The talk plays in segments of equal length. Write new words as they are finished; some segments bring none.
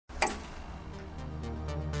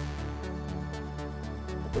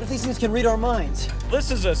What if these things can read our minds? This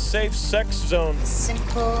is a safe sex zone.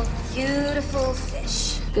 Simple, beautiful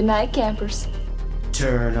fish. Good night, campers.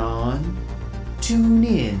 Turn on, tune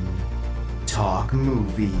in, talk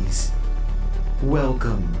movies.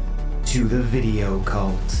 Welcome to the Video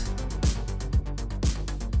Cult.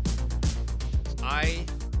 I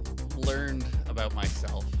learned about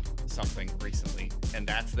myself something recently, and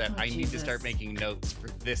that's that I need to start making notes for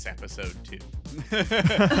this episode too.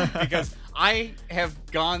 Because I have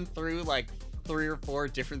gone through like 3 or 4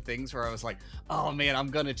 different things where I was like, oh man, I'm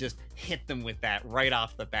gonna just hit them with that right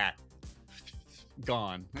off the bat.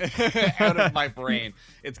 Gone. Out of my brain.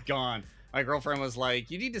 It's gone. My girlfriend was like,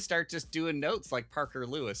 you need to start just doing notes like Parker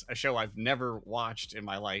Lewis, a show I've never watched in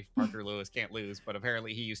my life. Parker Lewis can't lose, but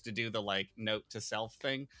apparently he used to do the like note to self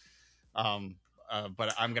thing.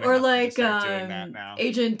 But I'm gonna start doing that now.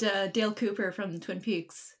 Agent Dale Cooper from Twin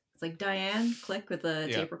Peaks. It's like Diane, click with a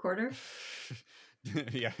tape recorder.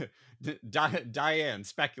 Yeah, Diane,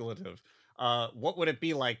 speculative. What would it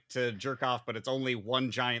be like to jerk off, but it's only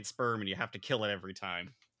one giant sperm and you have to kill it every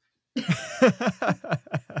time?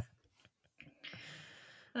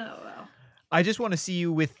 Oh wow! I just want to see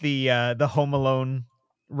you with the Home Alone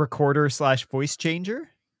recorder / voice changer.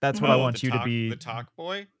 That's what I want you to be. The talk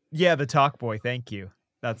boy. Yeah, the talk boy. Thank you.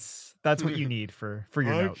 That's what you need for your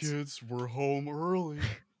notes. Kids, we're home early.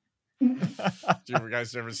 Do you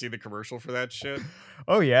guys ever see the commercial for that shit?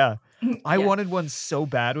 Oh yeah. I wanted one so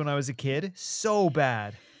bad when I was a kid. So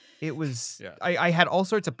bad. It was. Yeah. I had all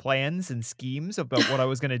sorts of plans and schemes about what I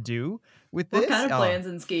was gonna do with this. What kind of plans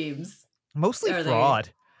and schemes? Mostly fraud.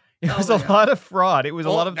 It was a lot of fraud. It was a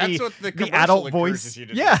lot of the adult voice.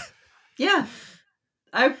 Yeah. Yeah.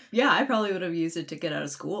 I probably would have used it to get out of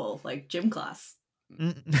school, like gym class.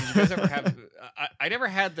 Did you guys ever have? I never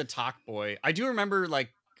had the talk boy. I do remember like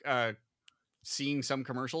seeing some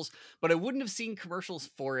commercials, but I wouldn't have seen commercials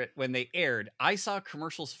for it when they aired. I saw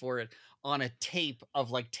commercials for it on a tape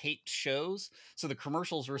of like taped shows, so the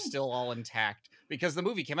commercials were still all intact because the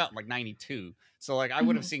movie came out in like 92. So like I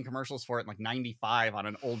would have seen commercials for it in like 95 on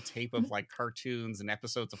an old tape of like cartoons and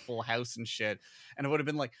episodes of Full House and shit, and it would have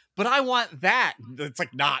been like, but I want that. It's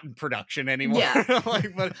like not in production anymore. Yeah.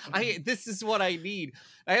 Like, but this is what I need.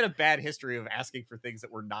 I had a bad history of asking for things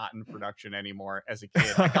that were not in production anymore as a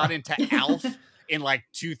kid. I got into Alf in like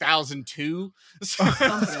 2002. So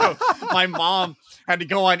my mom had to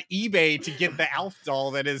go on eBay to get the Alf doll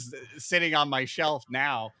that is sitting on my shelf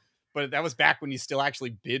now. But that was back when you still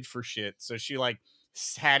actually bid for shit. So she like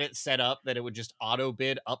had it set up that it would just auto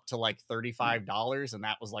bid up to like $35. And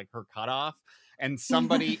that was like her cutoff. And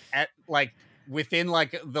somebody at like within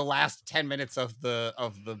like the last 10 minutes of the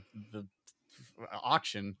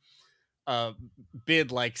auction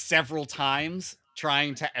bid like several times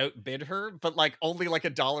trying to outbid her, but like only like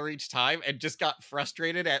 $1 each time, and just got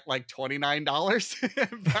frustrated at like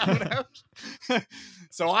 $29 and bowed out.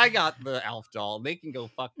 So I got the Alf doll. They can go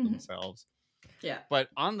fuck themselves. Yeah. But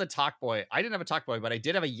on the talk boy, I didn't have a talk boy, but I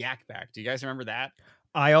did have a yak back. Do you guys remember that?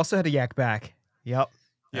 I also had a yak back. Yep.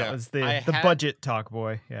 That was the budget talk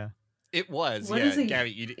boy. Yeah. It was. What is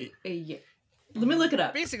Gabby, let me look it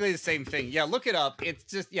up. Basically the same thing. Yeah, look it up. It's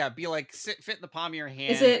just be like fit in the palm of your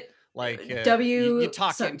hand. Is it like W? You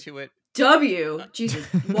talk into it. W. Jesus.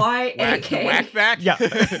 Y-A-K. Whack back. Yeah.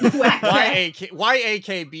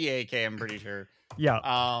 Y-A-K-B-A-K. I'm pretty sure. Yeah.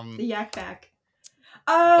 The yak back.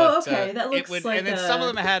 Oh, but, okay. That looks like. And then some of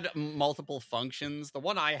them had multiple functions. The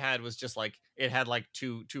one I had was just like it had like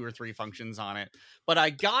two or three functions on it. But I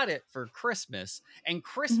got it for Christmas, and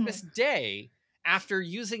Christmas Day. After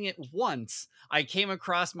using it once, I came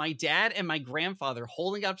across my dad and my grandfather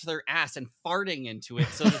holding up to their ass and farting into it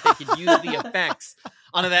so that they could use the effects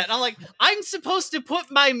on that. And I'm like, I'm supposed to put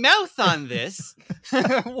my mouth on this?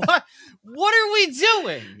 What are we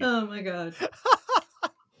doing? Oh my god.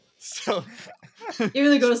 So even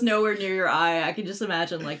though it goes nowhere near your eye, I can just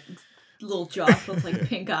imagine like little Josh with like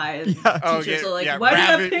pink eye. And teachers are like, why do you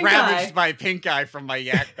have pink ravaged eye? by pink eye from my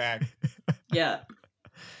yak bag. Yeah.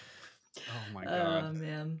 Oh my god. Oh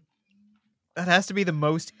man. That has to be the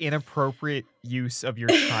most inappropriate use of your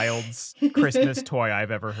child's Christmas toy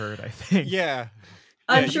I've ever heard, I think. Yeah.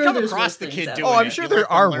 I'm sure you come there's across the kid doing I'm sure there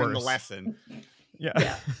are worse. The lesson.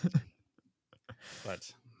 Yeah.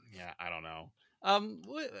 But yeah, I don't know.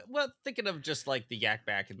 Well, thinking of just like the yak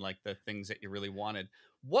back and like the things that you really wanted,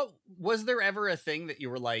 what was there ever a thing that you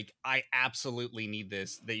were like, I absolutely need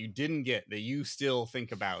this, that you didn't get, that you still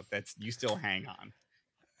think about, that you still hang on?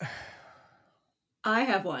 I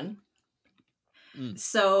have one.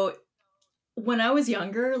 So when I was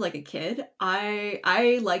younger, like a kid,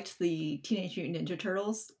 I liked the Teenage Mutant Ninja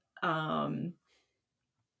Turtles.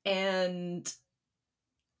 And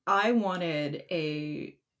I wanted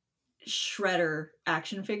a Shredder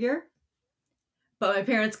action figure, but my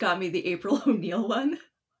parents got me the April O'Neil one.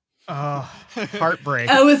 Oh, heartbreak.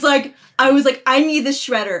 I was like, I need the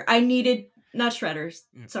Shredder. I needed not Shredders.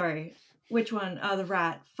 Sorry, which one? The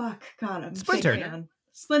Rat. Fuck, God, I'm Splinter. A fake fan.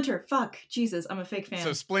 Splinter. Fuck, Jesus, I'm a fake fan.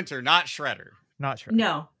 So Splinter, not Shredder. Not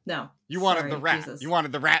Shredder. No. You wanted the rat. Jesus. You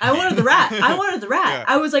wanted the rat. I wanted the rat. Yeah.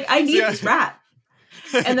 I was like, I need this rat.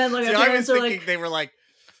 And then like, my I parents was are thinking like, they were like,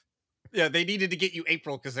 yeah, they needed to get you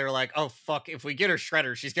April because they were like, oh fuck, if we get her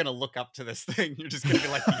Shredder, she's gonna look up to this thing. You're just gonna be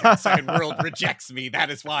like, the outside world rejects me. That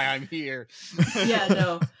is why I'm here. Yeah,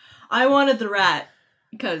 no, I wanted the rat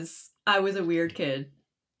because I was a weird kid.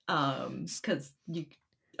 Because you,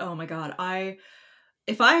 oh my god,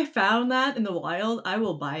 if I found that in the wild, I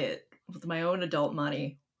will buy it with my own adult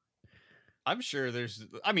money. I'm sure there's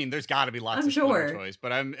got to be lots of Splinter toys,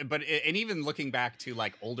 but and even looking back to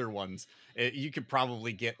like older ones, you could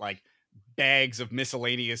probably get like bags of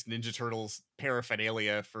miscellaneous Ninja Turtles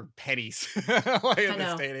paraphernalia for pennies. Like in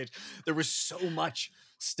this day and age, there was so much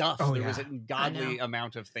stuff. There was a godly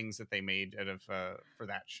amount of things that they made out of for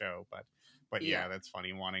that show, but yeah, that's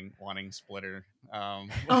funny wanting Splitter. Oh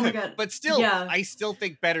my god! But still, I still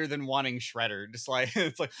think better than wanting Shredder. Just like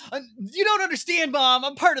it's like you don't understand, Mom.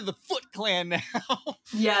 I'm part of the Foot Clan now.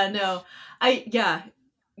 Yeah, no,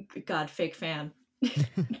 God, fake fan.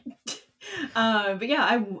 But yeah,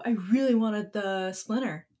 I really wanted the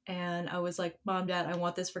Splinter, and I was like, Mom, Dad, I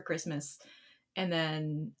want this for Christmas. And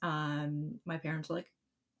then my parents were like,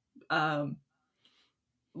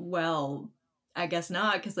 well, I guess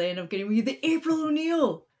not, because they ended up getting me the April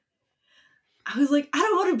O'Neil. I was like, I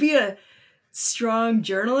don't want to be a strong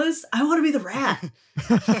journalist. I want to be the rat.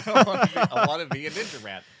 I want to be a ninja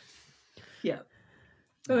rat. Yeah.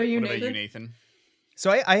 What about you, Nathan? So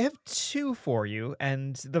I have two for you,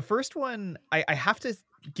 and the first one I have to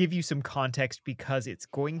give you some context because it's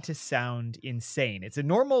going to sound insane. It's a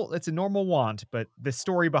normal want, but the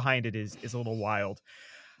story behind it is a little wild.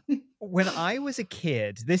 When I was a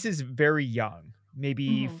kid, this is very young,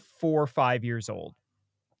 maybe 4 or 5 years old,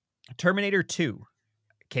 Terminator 2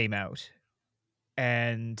 came out,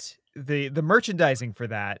 and the merchandising for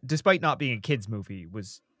that, despite not being a kids movie,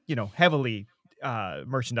 was, heavily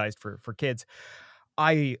merchandised for kids.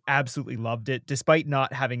 I absolutely loved it, despite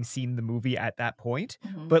not having seen the movie at that point.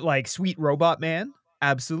 But like Sweet Robot Man,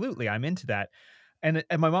 absolutely, I'm into that. And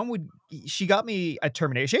my mom she got me a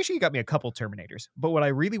Terminator. She actually got me a couple Terminators. But what I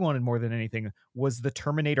really wanted more than anything was the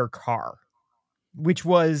Terminator car, which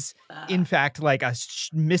was, in fact, like a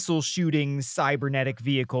missile shooting cybernetic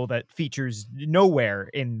vehicle that features nowhere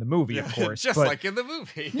in the movie, of course. Like in the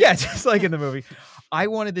movie. Yeah, just like in the movie. I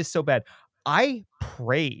wanted this so bad. I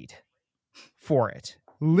prayed for it,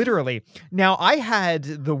 literally. Now, I had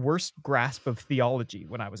the worst grasp of theology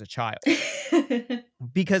when I was a child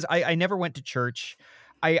because I never went to church.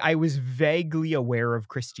 I was vaguely aware of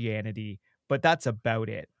Christianity, but that's about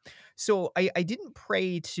it. So I didn't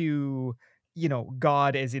pray to,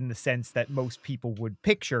 God as in the sense that most people would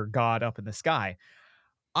picture God up in the sky.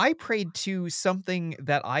 I prayed to something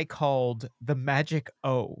that I called the magic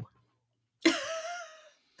O.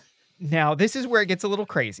 Now, this is where it gets a little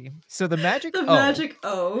crazy. So the magic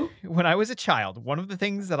O, when I was a child, one of the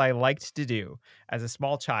things that I liked to do as a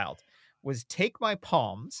small child was take my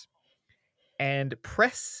palms and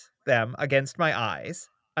press them against my eyes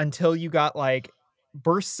until you got like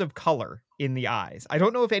bursts of color in the eyes. I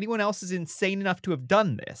don't know if anyone else is insane enough to have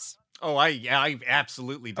done this. Oh, I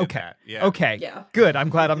absolutely did that. Yeah. Okay. Yeah. Good. I'm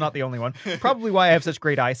glad I'm not the only one. Probably why I have such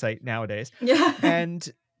great eyesight nowadays. Yeah.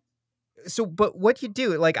 And so, but what you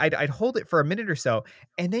do, like I'd hold it for a minute or so,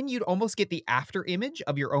 and then you'd almost get the after image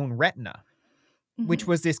of your own retina, which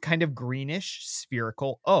was this kind of greenish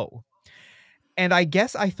spherical O. And I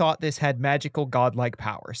guess I thought this had magical godlike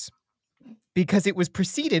powers because it was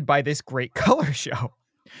preceded by this great color show.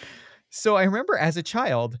 So I remember as a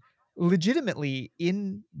child, legitimately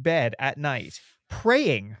in bed at night,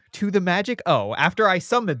 praying to the magic O after I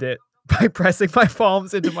summoned it by pressing my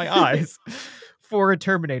palms into my eyes for a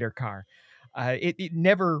Terminator car. It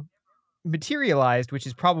never materialized, which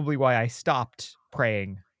is probably why I stopped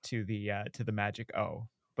praying to the magic O.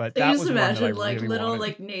 But that I was just one that I imagine like really little wanted.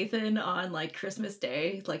 like Nathan on like Christmas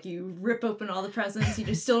Day, like you rip open all the presents, you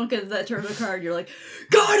just still don't get that turbo card. You're like,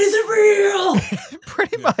 God isn't real.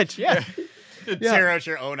 Pretty much, yeah. Tear out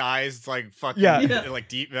your own eyes. It's like fucking like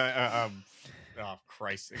deep. Oh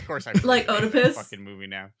Christ! Of course I like Oedipus. Fucking movie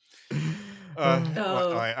now.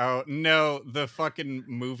 Oh no, the fucking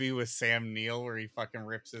movie with Sam Neill where he fucking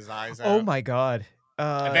rips his eyes out. Oh my god.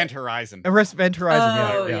 Event Horizon. Event Horizon.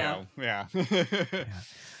 Oh, yeah. Yeah.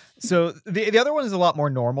 So the other one is a lot more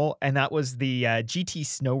normal, and that was the GT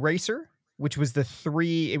Snow Racer, which was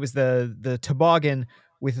it was the toboggan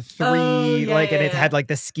with Oh, three, yeah, like, and yeah, it had yeah. like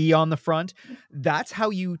the ski on the front. That's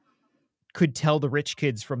how you could tell the rich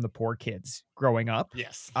kids from the poor kids growing up,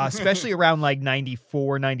 Yes. especially around like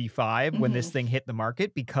 94, 95 when this Mhm. thing hit the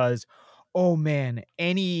market, because, oh man,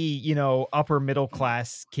 any, upper middle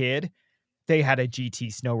class kid, they had a GT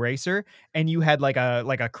Snow Racer, and you had like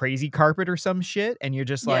a crazy carpet or some shit, and you're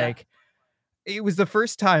just Yeah. like, it was the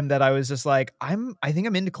first time that I was just like, I think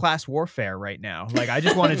I'm into class warfare right now. Like, I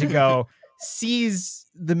just wanted to go seize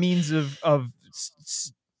the means of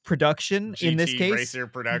production in this GT case. Racer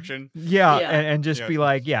production. Yeah, Yeah. and just Yeah. be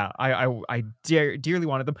like, yeah, I dearly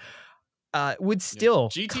wanted them. Would Yeah. still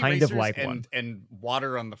GT kind of Racers like one. and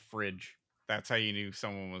water on the fridge. That's how you knew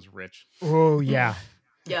someone was rich. Oh yeah,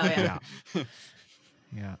 Yeah. yeah,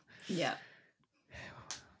 yeah. Yeah.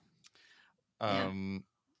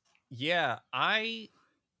 Yeah, I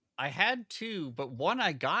had two, but one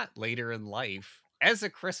I got later in life as a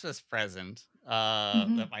Christmas present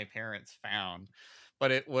Mhm. that my parents found.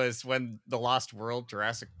 But it was when The Lost World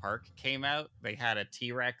Jurassic Park came out. They had a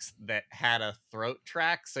T-Rex that had a throat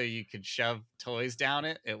track so you could shove toys down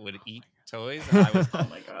it. It would eat toys. And I was Oh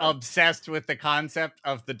my god. obsessed with the concept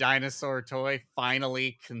of the dinosaur toy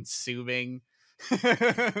finally consuming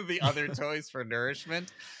the other toys for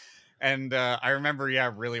nourishment. And I remember,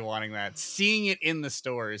 really wanting that, seeing it in the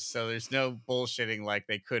stores. So there's no bullshitting like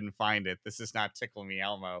they couldn't find it. This is not Tickle Me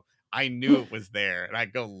Elmo. I knew it was there, and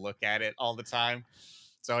I'd go look at it all the time.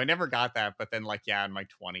 So I never got that, but then in my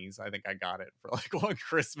 20s, I think I got it for like one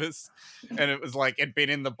Christmas, and it was like it'd been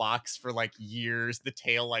in the box for like years. The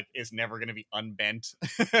tail like is never going to be unbent.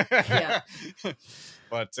 Yeah.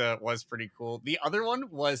 But it was pretty cool. The other one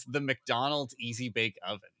was the McDonald's Easy Bake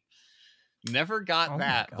Oven. Never got Oh my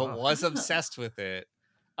that, but God. was Oh. obsessed with it.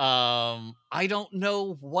 I don't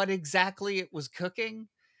know what exactly it was cooking.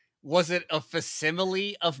 Was it a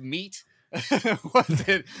facsimile of meat? Was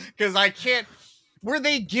it, because I can't, were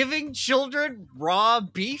they giving children raw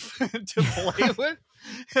beef to play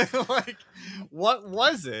with? Like, what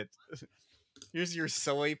was it? Here's your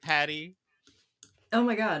soy patty. Oh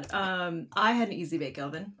my god. I had an easy bake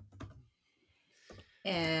oven.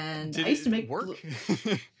 And Did I used to it make work?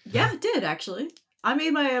 Yeah, it did actually. I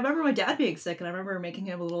remember my dad being sick, and I remember making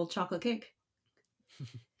him a little chocolate cake.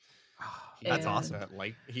 That's And- awesome. That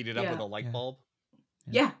light heated up Yeah. with a light Yeah. bulb.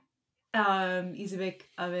 Yeah. Easy bake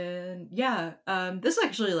oven. Yeah. This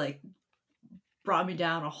actually like brought me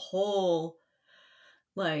down a whole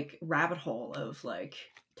like rabbit hole of like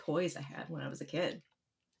toys I had when I was a kid.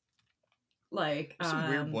 Like There's some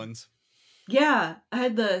weird ones. Yeah, I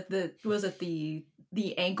had the was it the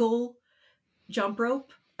ankle jump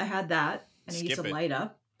rope? I had that, and I used to Skip it. light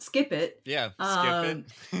up, skip it. Yeah, skip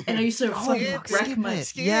it. And I used to Oh, fucking fuck, wreck skip my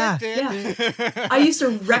it. Yeah. I used to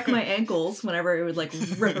wreck my ankles whenever it would like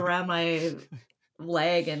rip around my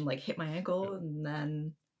leg and like hit my ankle, and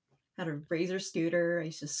then had a razor scooter I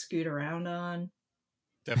used to scoot around on.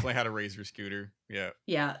 Definitely had a razor scooter. Yeah.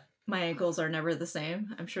 Yeah, my ankles are never the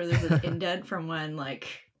same. I'm sure there's an indent from when like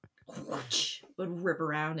would rip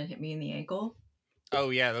around and hit me in the ankle. Oh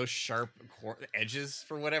yeah, those sharp edges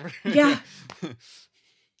for whatever. Yeah.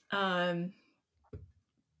 Yeah,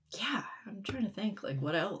 I'm trying to think like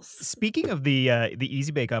what else. Speaking of the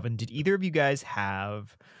Easy Bake Oven, did either of you guys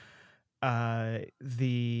have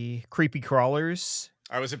the creepy crawlers?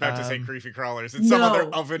 I was about to say creepy crawlers. It's no. some other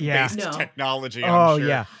oven-based No. technology. Oh I'm sure.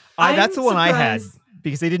 yeah, I'm that's the one I had surprised-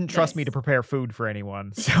 because they didn't trust me Nice. to prepare food for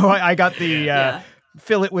anyone. So I got the Yeah.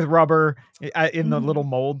 fill it with rubber in the Mhm. little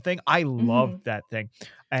mold thing. I loved that thing,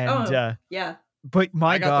 and Yeah. but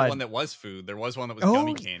my I got God, the one that was food. There was one that was Oh,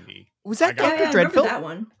 gummy candy. was that I got Yeah, Dr. I remember Dreadful? that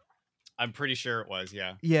one. I'm pretty sure it was.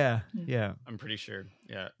 Yeah. Yeah, Mm. yeah. I'm pretty sure.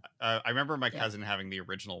 Yeah. I remember my Yeah. cousin having the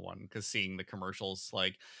original one because seeing the commercials,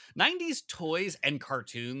 like 90s toys and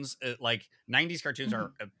cartoons, like 90s cartoons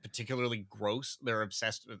are particularly gross. They're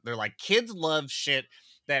obsessed with, they're like, kids love shit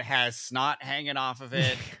that has snot hanging off of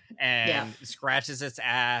it and scratches its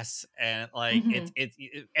ass, and like it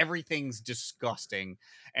everything's disgusting.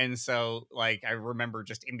 And so like I remember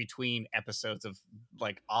just in between episodes of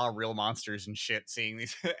like Real Monsters and shit, seeing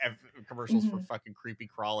these commercials for fucking creepy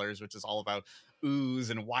crawlers, which is all about ooze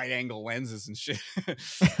and wide angle lenses and shit.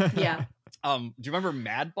 Yeah. Do you remember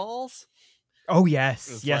Mad Balls? Oh It yes,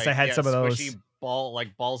 was yes, I like, had some of those. squishy ball,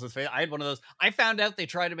 like balls with face. I had one of those. I found out they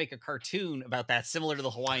tried to make a cartoon about that, similar to the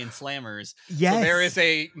Hawaiian Slammers. Yes, So there is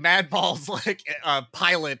a Mad Balls like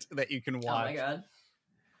pilot that you can watch. Oh my god.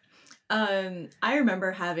 I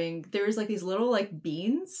remember there was like these little like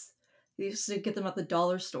beans. You used to get them at the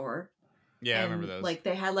dollar store. Yeah, I and remember those. like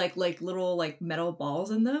they had like little like metal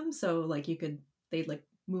balls in them, so like they'd like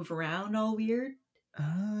move around all weird. Oh,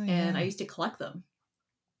 And I yeah. used to collect them.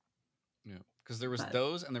 Yeah, because there was But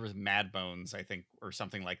those and there was Mad Bones, I think, or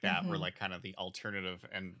something like that, were Mhm. like kind of the alternative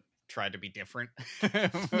and tried to be different.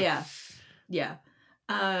 yeah, yeah.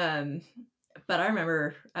 Um, but I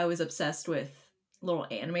remember I was obsessed with little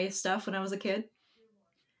anime stuff when I was a kid.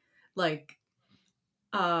 Like,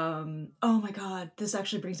 oh my god, this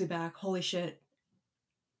actually brings me back. Holy shit.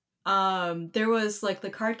 There was like the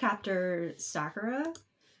card captor Sakura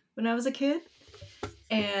when I was a kid,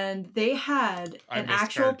 and they had I an missed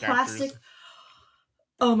actual card captors. plastic.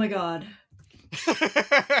 Oh my god.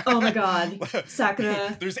 Oh my god,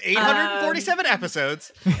 Sakura. There's 847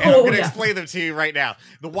 episodes, and Oh, I'm going to yeah. explain them to you right now.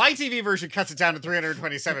 The YTV version cuts it down to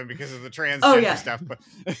 327 because of the transgender Oh, yeah. stuff. But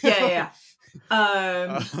Yeah.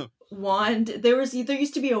 Wand. There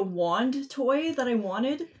used to be a wand toy that I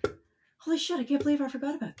wanted. Holy shit! I can't believe I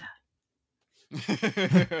forgot about that.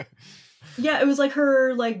 Yeah, it was like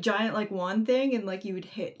her like giant like wand thing, and like you would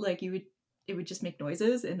hit like it would just make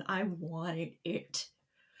noises, and I wanted it.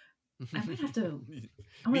 I'm gonna have to.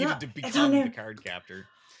 Oh my needed god, to it's become on the there. card captor.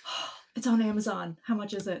 It's on Amazon. How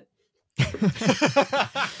much is it?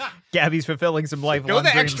 Gabby's fulfilling some lifelong Go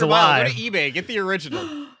the dreams extra mile. alive. Go to eBay. Get the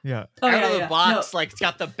original. Yeah. Oh, Out yeah, of the yeah. box, No. like it's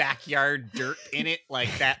got the backyard dirt in it, like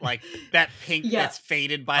that pink Yeah. that's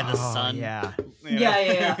faded by the sun. Yeah. you know?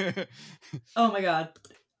 Yeah. Oh my god.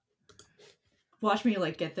 Watch me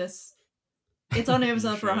like get this. It's on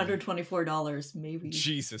Amazon for should. $124, maybe.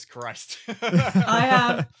 Jesus Christ.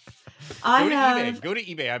 I have. Go to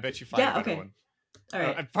eBay. I bet you find Yeah, a better okay. one. All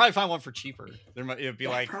right. I'd probably find one for cheaper. It'd be Yeah,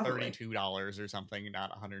 like probably. $32 or something, not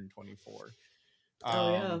 124.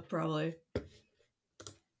 Oh yeah, probably.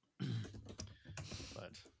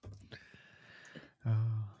 But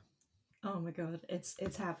Oh my god, it's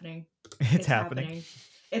happening. It's happening.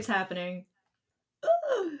 It's happening.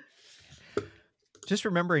 Just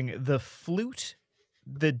remembering the flute,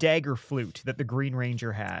 the dagger flute that the Green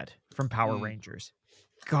Ranger had from Power Rangers.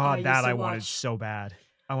 God, used that to I wanted watch- so bad.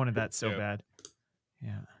 I wanted that so Yeah. bad.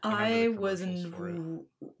 Yeah. remember I the was commercials for it. in.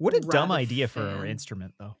 What a dumb rabid idea for fan. an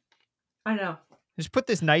instrument, though. I know. Just put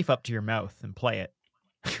this knife up to your mouth and play it.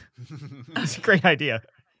 It's a great idea.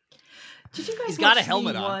 Did you guys? He's got a watch the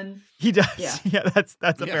helmet on. one? He does. Yeah. Yeah, that's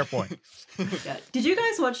a Yeah. fair point. Yeah. Did you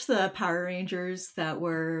guys watch the Power Rangers they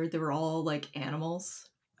were all like animals?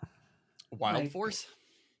 Wild Like- Force?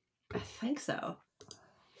 I think so.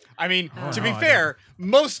 I mean, Oh, to no, be I fair,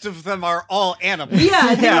 most of them are all animals.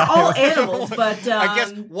 Yeah, they were Yeah. all animals, but I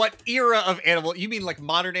guess what era of animal? You mean like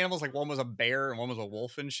modern animals? Like one was a bear and one was a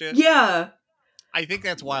wolf and shit? yeah, I think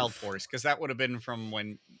that's Wild Force because that would have been from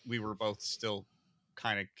when we were both still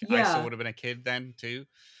kind of. I Yeah. still would have been a kid then too.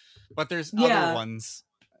 But there's Yeah. other ones.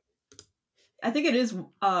 I think it is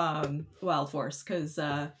Wild Force because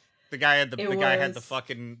The guy had It the was-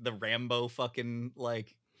 fucking the Rambo fucking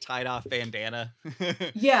like tied off bandana.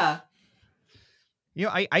 yeah, You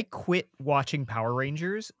know, I quit watching Power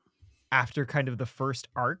Rangers after kind of the first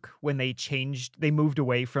arc when they moved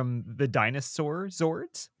away from the dinosaur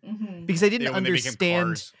Zords mhm. because I didn't Yeah, when they became understand.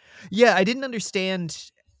 cars. Yeah, I didn't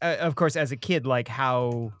understand, of course, as a kid, like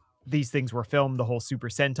how these things were filmed, the whole Super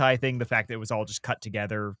Sentai thing, the fact that it was all just cut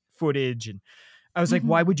together footage. And I was like, Mhm.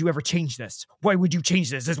 why would you ever change this? Why would you change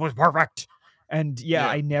this? This was perfect. And yeah,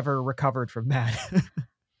 Yeah. I never recovered from that.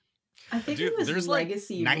 I think Dude, it was there's like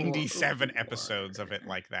Legacy 97 War. episodes of it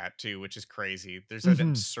like that too, which is crazy. There's an Mhm.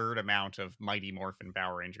 absurd amount of Mighty Morphin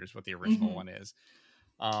Power Rangers, what the original Mhm. one is.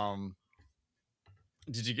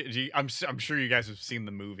 Did you get? I'm sure you guys have seen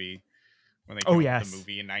the movie when they Oh, came out with yes. the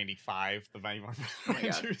movie in '95, the Mighty Morphin Power my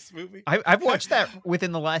God. Rangers movie. I've watched that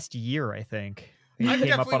within the last year, I think. It I've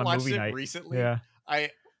came up definitely on a watched movie it night. recently. Yeah.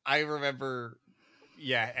 I remember,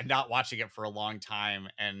 yeah, and not watching it for a long time.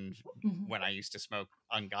 And Mhm. when I used to smoke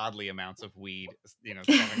ungodly amounts of weed,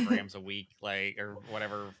 7 grams a week, like or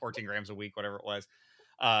whatever, 14 grams a week, whatever it was,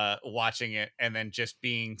 watching it and then just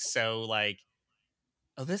being so like,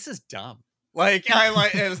 oh, this is dumb. Like I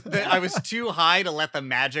was too high to let the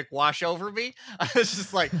magic wash over me. I was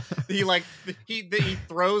just like, he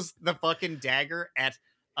throws the fucking dagger at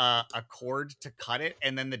a cord to cut it,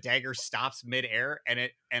 and then the dagger stops midair, and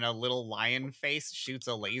a little lion face shoots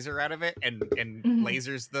a laser out of it and Mhm.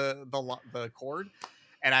 lasers the cord,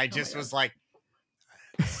 and I just God. was like,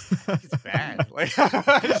 it's bad. Like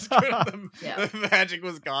I just couldn't, Yeah. the magic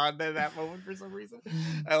was gone at that moment for some reason.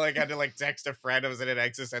 I had to text a friend. I was in an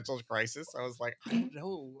existential crisis. I was like, I don't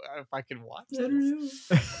know if I can watch I this.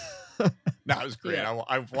 don't know. No, it was great. Yeah.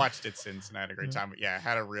 I've watched it since and I had a great time. But yeah, I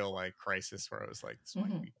had a real crisis where I was like, this might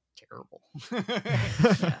Mhm. be terrible.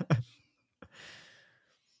 Yeah.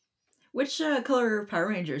 Which color Power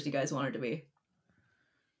Rangers do you guys want it to be?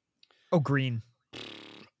 Oh, green.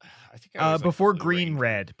 I think I always liked Before the Blue green, Ranger.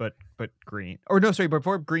 red, but green. Or no, sorry,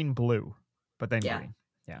 before green, blue, but then Yeah. green.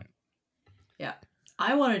 Yeah.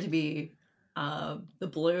 I wanted to be the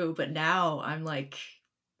blue, but now I'm like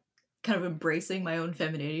kind of embracing my own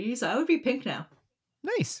femininity, so I would be pink now.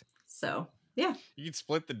 Nice. So yeah. You could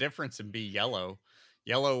split the difference and be yellow.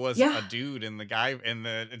 Yellow was Yeah. a dude in the guy in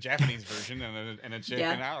the Japanese version and a chick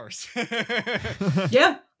Yeah. in ours.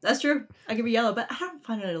 Yeah, that's true. I could be yellow, but I don't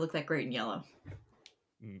find it to look that great in yellow.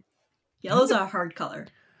 Mm. Yellow's a hard color.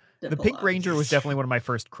 to The pull Pink off. Ranger was definitely one of my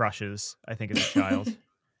first crushes, I think, as a child.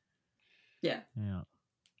 Yeah. Yeah.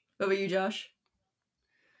 What about you, Josh?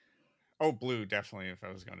 Oh, blue, definitely. If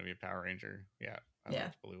I was going to be a Power Ranger, yeah, I Yeah.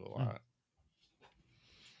 liked blue a lot.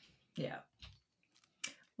 Yeah.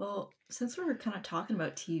 Well, since we're kind of talking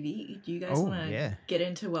about TV, do you guys Oh, want to yeah. get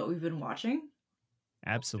into what we've been watching?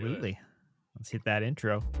 Absolutely. Let's hit that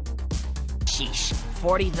intro. Sheesh,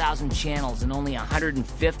 40,000 channels and only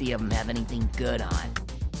 150 of them have anything good on.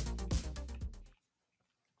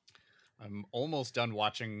 I'm almost done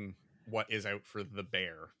watching what is out for The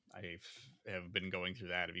Bear. I have been going through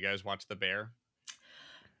that. Have you guys watched The Bear?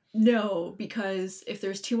 No, because if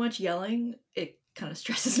there's too much yelling, it kind of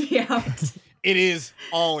stresses me out. It is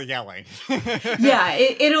all yelling. Yeah,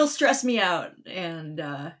 it'll stress me out.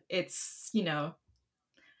 And it's, yeah.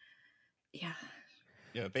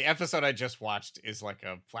 Yeah, the episode I just watched is like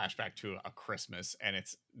a flashback to a Christmas, and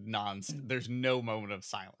it's there's no moment of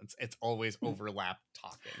silence. It's always overlap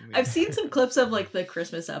talking. I've seen some clips of like the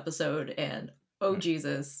Christmas episode, and oh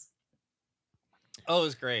Jesus. Oh, it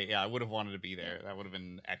was great. Yeah, I would have wanted to be there. That would have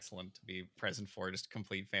been excellent to be present for, just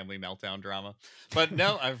complete family meltdown drama. But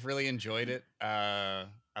no, I've really enjoyed it. I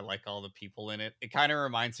like all the people in it. It kind of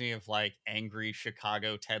reminds me of like angry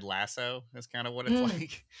Chicago Ted Lasso. That's kind of what it's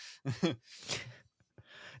like.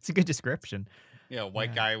 It's a good description. Yeah,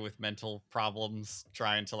 white guy with mental problems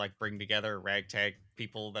trying to like bring together ragtag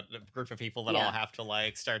people, a group of people that all have to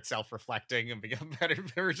like start self-reflecting and become better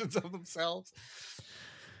versions of themselves.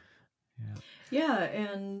 Yeah,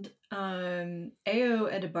 and Ayo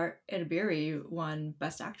Edebiri won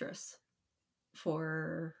Best Actress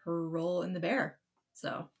for her role in The Bear.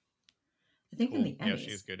 So I think in the Emmys. Yeah,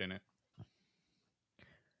 she's good in it.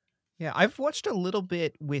 Yeah, I've watched a little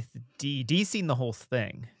bit with D. D's seen the whole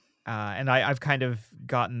thing. And I've kind of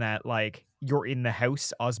gotten that, like, you're in the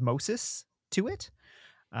house osmosis to it.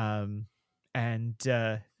 From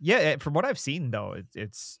what I've seen, though,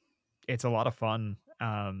 it's a lot of fun.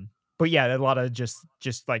 But yeah, a lot of just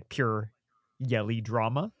like pure yelly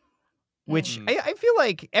drama, which I feel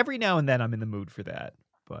like every now and then I'm in the mood for that.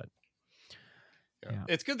 But yeah.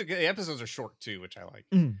 It's good. The episodes are short too, which I like.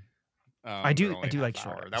 I do like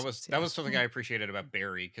short. That was something I appreciated about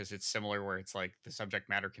Barry, because it's similar, where it's like the subject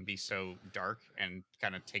matter can be so dark and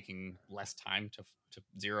kind of taking less time to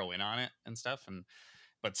zero in on it and stuff,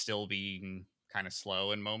 but still being kind of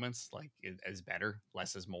slow in moments. Like it is better,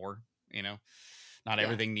 less is more. Not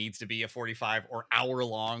everything needs to be a 45 or hour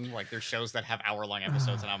long. Like there's shows that have hour long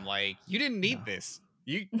episodes, and I'm like, you didn't need this.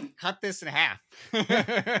 You cut this in half.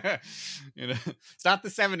 It's not the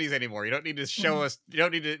 70s anymore. You don't need to show us. We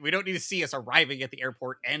don't need to see us arriving at the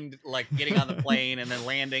airport and like getting on the plane and then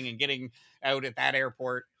landing and getting out at that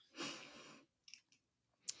airport.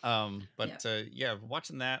 Watching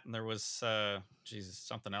that, and there was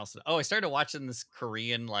something else. Oh, I started watching this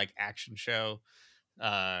Korean like action show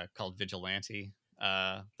called Vigilante.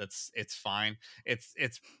 It's fine.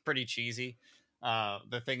 It's pretty cheesy.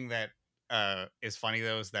 The thing that is funny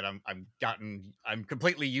though is that I'm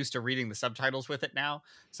completely used to reading the subtitles with it now.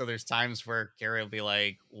 So there's times where Carrie will be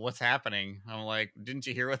like, "What's happening?" I'm like, "Didn't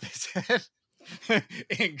you hear what they said?"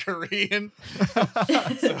 in Korean.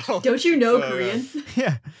 Don't you know Korean?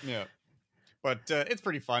 Yeah. But it's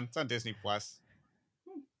pretty fun. It's on Disney Plus.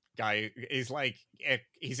 Guy is like,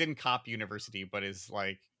 he's in cop university, but is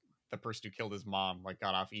like the person who killed his mom like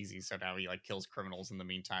got off easy, so now he like kills criminals in the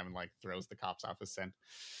meantime and like throws the cops off his scent.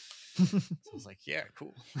 So I was like, yeah,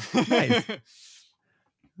 cool. Nice.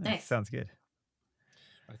 Nice. Sounds good.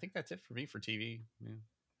 I think that's it for me for TV. Yeah.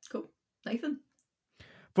 Cool. Nathan?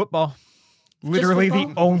 Football. Literally the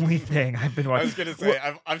football? only thing I've been watching. I was gonna say,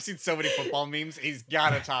 I've seen so many football memes. He's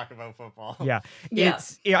gotta talk about football. Yeah.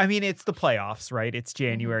 It's the playoffs, right? It's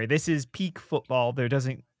January. This is peak football. There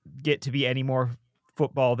doesn't get to be any more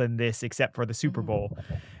football than this except for the Super Bowl.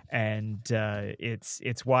 And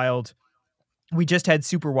it's wild. We just had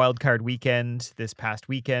Super Wild Card Weekend this past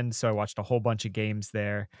weekend, so I watched a whole bunch of games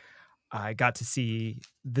there. I got to see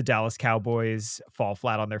the Dallas Cowboys fall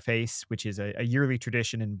flat on their face, which is a yearly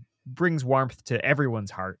tradition and brings warmth to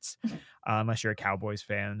everyone's hearts, unless you're a Cowboys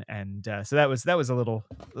fan. And so that was a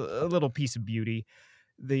little piece of beauty.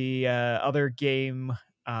 The other game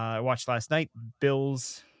I watched last night,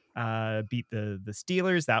 Bills beat the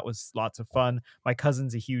Steelers. That was lots of fun. My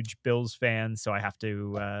cousin's a huge Bills fan, so I have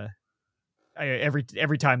to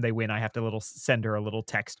every time they win, I have to send her a little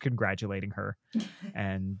text congratulating her.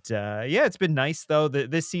 And yeah, it's been nice though.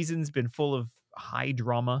 This season's been full of high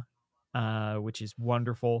drama, which is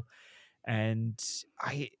wonderful. And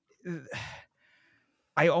I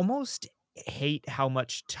almost hate how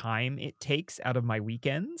much time it takes out of my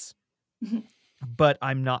weekends, but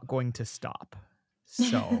I'm not going to stop.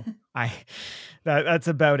 So that's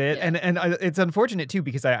about it. Yeah. And it's unfortunate too,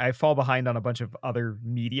 because I fall behind on a bunch of other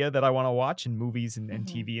media that I want to watch, and movies and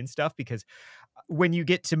TV and stuff, because when you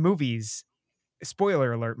get to movies,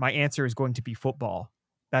 spoiler alert, my answer is going to be football.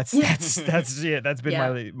 That's it. That's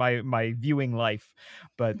been my viewing life.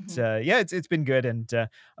 But yeah, it's been good, and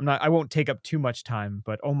I won't take up too much time,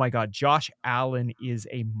 but oh my God, Josh Allen is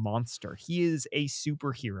a monster. He is a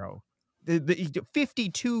superhero. The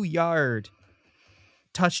 52-yard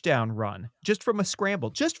touchdown run just from a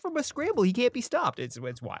scramble. He can't be stopped. It's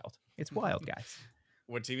wild. It's wild, guys.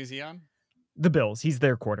 What team is he on? The Bills. He's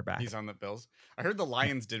their quarterback. He's on the Bills. I heard the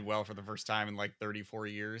Lions did well for the first time in like 34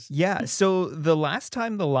 years. Yeah. So the last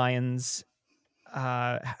time the Lions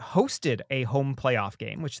hosted a home playoff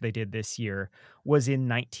game, which they did this year, was in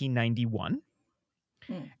 1991.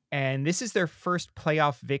 And this is their first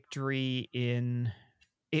playoff victory in,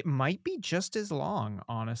 it might be just as long,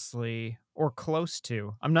 honestly, or close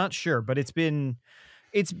to. I'm not sure, but it's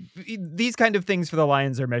these kind of things for the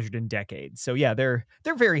Lions are measured in decades. So yeah, they're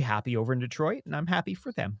very happy over in Detroit, and I'm happy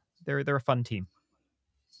for them. They're a fun team.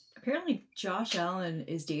 Apparently, Josh Allen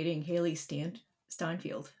is dating Haley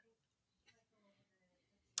Steinfeld.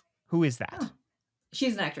 Who is that? Oh.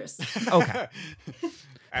 She's an actress. Okay.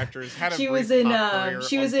 Actress had a she brief was in. pop career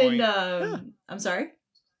She at was one in. point. I'm sorry.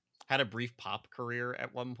 Had a brief pop career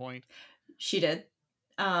at one point. She did.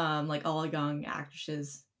 Like all young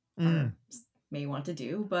actresses may want to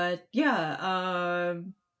do, but yeah.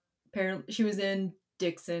 Apparently, she was in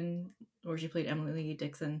Dixon, or she played Emily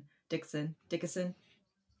Dickinson.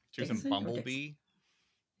 She was in Bumblebee.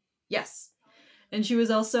 Yes, and she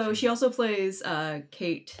also plays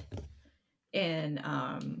Kate in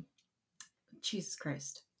Jesus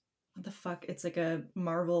Christ, what the fuck? It's like a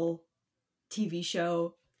Marvel TV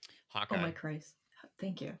show. Hawkeye. Oh my Christ!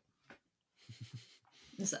 Thank you.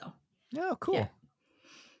 So. Oh, cool.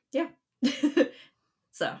 Yeah.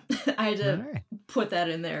 So I had to put that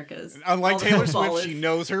in there because unlike Taylor Swift, she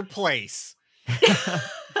knows her place.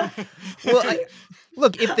 Well,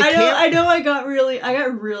 look, if the I know I got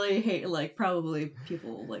really hate, like probably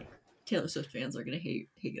people like Taylor Swift fans are gonna hate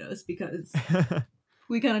us because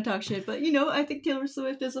we kind of talk shit, but I think Taylor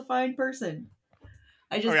Swift is a fine person.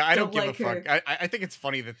 I just I don't give like a her. fuck. I think it's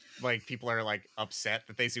funny that like people are like upset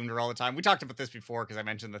that they zoomed her all the time. We talked about this before because I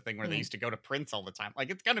mentioned the thing where they used to go to Prince all the time. Like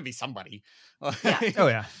it's gonna be somebody. Yeah. Oh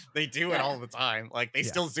yeah. They do it all the time. Like they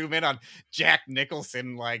still zoom in on Jack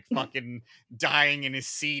Nicholson like fucking dying in his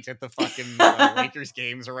seat at the fucking Lakers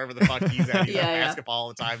games or wherever the fuck he's at. He's at basketball all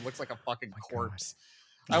the time. Looks like a fucking corpse.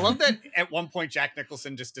 I love that at one point Jack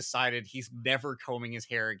Nicholson just decided he's never combing his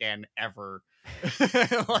hair again ever.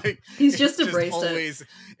 Like he's just embraced always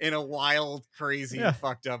in a wild, crazy,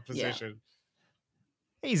 fucked up position.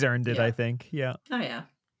 Yeah. He's earned it, I think. Yeah. Oh yeah.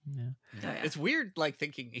 Yeah. Oh, yeah. It's weird, like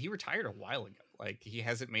thinking he retired a while ago. Like he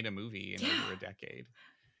hasn't made a movie in over a decade.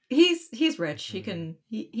 He's rich. He can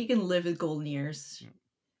live his golden years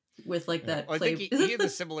with like that. Well, I think he had a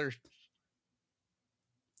similar.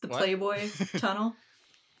 The Playboy tunnel.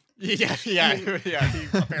 Yeah. He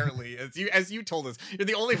apparently, as you told us, you're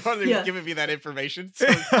the only one who's given me that information. So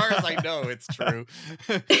as far as I know, it's true.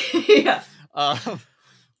 Yeah.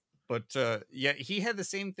 But he had the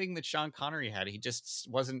same thing that Sean Connery had. He just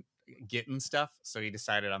wasn't getting stuff, so he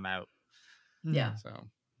decided I'm out. Yeah. So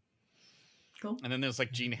cool. And then there's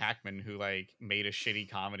like Gene Hackman who like made a shitty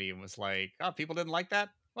comedy and was like, "Oh, people didn't like that.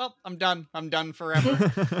 Well, I'm done. I'm done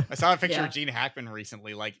forever." I saw a picture of Gene Hackman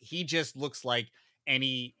recently. Like he just looks like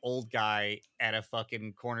any old guy at a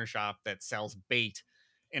fucking corner shop that sells bait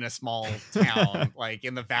in a small town, like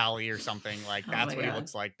in the valley or something. Like that's what he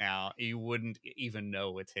looks like now. You wouldn't even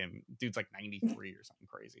know it's him. Dude's like 93 or something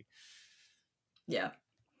crazy. Yeah.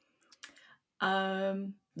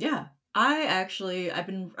 Yeah. I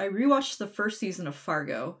rewatched the first season of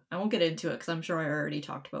Fargo. I won't get into it because I'm sure I already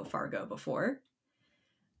talked about Fargo before.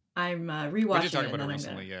 I'm rewatching. We did talk about it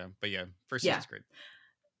recently, but first season's great.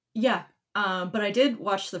 Yeah. But I did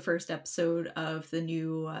watch the first episode of the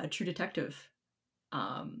new True Detective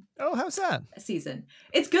Oh, how's that? season.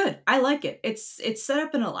 It's good. I like it. It's set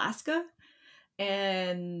up in Alaska,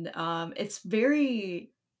 and it's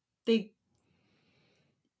very they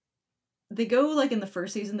they go like in the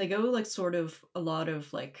first season they go like sort of a lot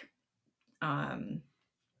of um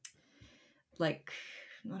like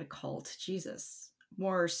not a cult, Jesus,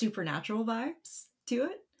 more supernatural vibes to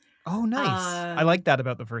it. Oh, nice. I like that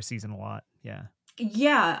about the first season a lot. Yeah.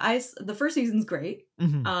 Yeah, the first season's great.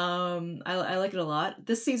 Mhm. I like it a lot.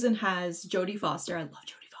 This season has Jodie Foster. I love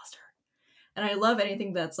Jodie Foster, and I love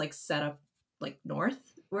anything that's like set up like north,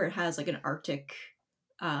 where it has like an Arctic,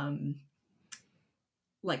 um,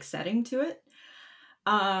 like setting to it.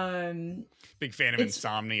 Big fan of It's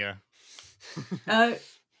Insomnia.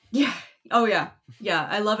 Yeah. Oh yeah. Yeah.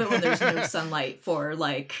 I love it when there's no sunlight for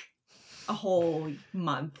like a whole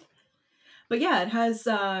month. But yeah,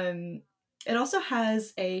 it also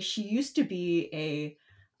has she used to be a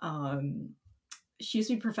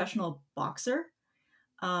professional boxer,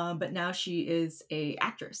 but now she is a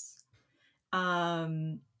actress.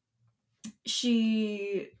 Um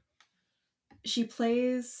she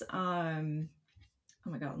plays oh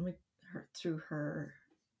my god, let me through her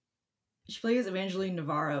she plays Evangeline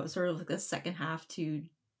Navarro, sort of like the second half to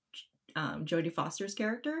Jodie Foster's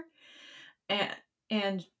character,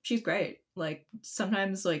 and she's great. Like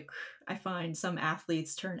sometimes, like I find some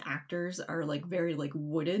athletes turn actors are like very like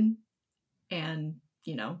wooden, and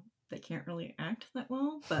they can't really act that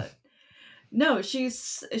well. But no,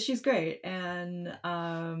 she's great, and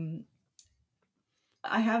I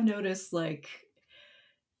have noticed like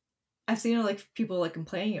I've seen like people like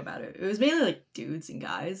complaining about it. It was mainly like dudes and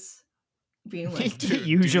guys being like It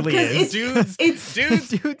usually is. it's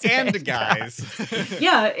Dudes and guys.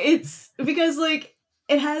 yeah, it's because like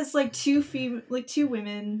it has like two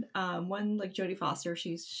women, one like Jodie Foster.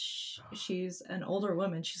 She's an older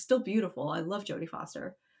woman. She's still beautiful. I love Jodie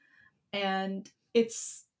Foster, and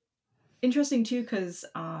it's interesting too because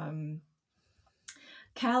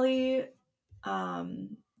Callie,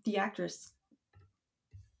 the actress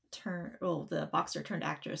the boxer turned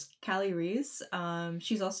actress, Callie Reese,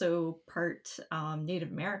 she's also part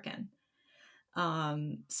Native American.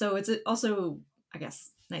 So it's also, I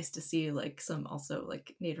guess, nice to see like some also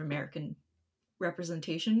like Native American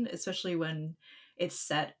representation, especially when it's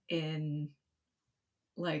set in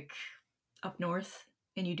like up north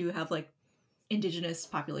and you do have like indigenous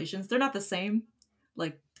populations. They're not the same,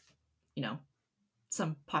 like you know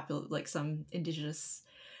some indigenous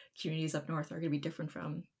communities up north are going to be different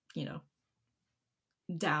from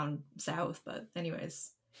down south. But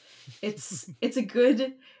anyways, it's a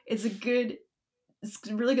good it's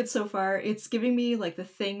really good so far. It's giving me like the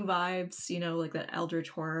Thing vibes, like that eldritch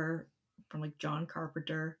horror from like John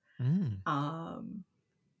Carpenter.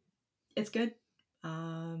 It's good.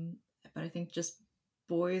 But I think just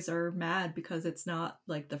boys are mad because it's not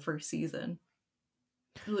like the first season.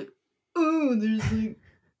 They're like, oh, there's like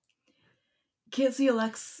can't see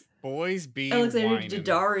Boys be Alexander whining.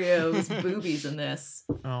 Daddario's boobies in this.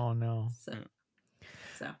 Oh no. So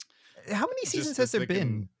how many seasons has there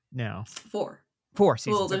been now? 4 seasons.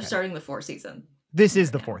 Well, they're starting the 4th season. This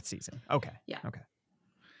is the 4th season. Okay. Yeah. Okay.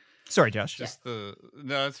 Sorry, Josh.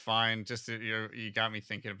 No, it's fine. Just you got me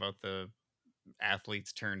thinking about the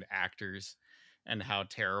athletes turned actors and how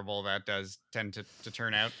terrible that does tend to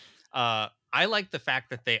turn out. I like the fact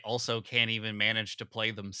that they also can't even manage to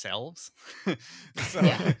play themselves. So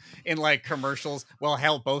in like commercials, well,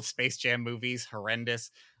 hell, both Space Jam movies,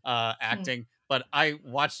 horrendous acting. But I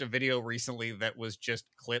watched a video recently that was just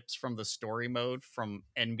clips from the story mode from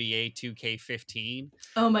NBA 2K15.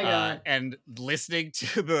 Oh my god! And listening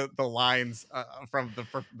to the lines from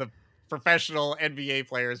the professional NBA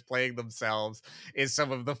players playing themselves is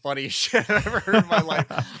some of the funniest shit I've ever heard in my life.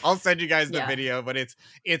 I'll send you guys the video, but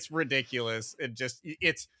it's ridiculous.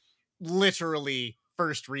 It's literally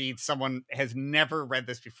first read. Someone has never read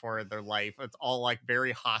this before in their life. It's all like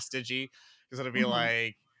very hostagey because it'll be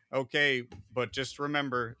like, okay, but just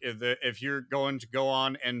remember if you're going to go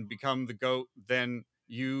on and become the GOAT, then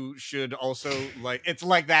you should also like it's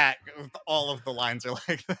like that. All of the lines are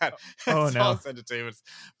like that. Oh no! I'll send it to you. It's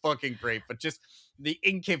fucking great, but just the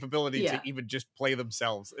incapability to even just play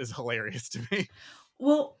themselves is hilarious to me.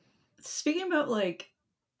 Well, speaking about like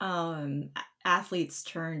athletes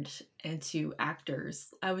turned into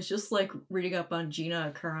actors, I was just like reading up on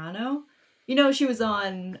Gina Carano. She was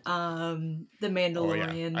on The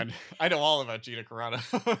Mandalorian. Oh, yeah. I know all about Gina Carano.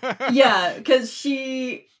 Yeah, because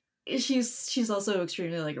she's also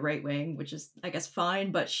extremely like right wing, which is I guess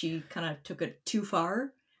fine, but she kind of took it too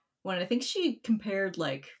far when I think she compared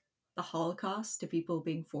like the Holocaust to people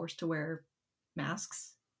being forced to wear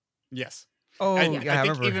masks. Yes. Oh, I, yeah, I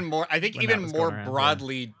think remember even more. I think when that even was more going around, yeah.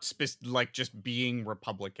 broadly, like just being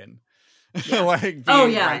Republican, Yeah. like being Oh,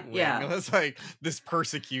 yeah, right wing. yeah. It's like this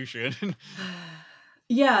persecution.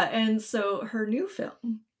 Yeah, and so her new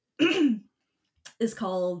film is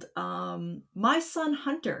called My Son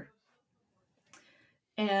Hunter.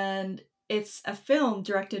 And it's a film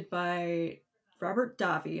directed by Robert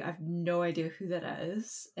Davi. I have no idea who that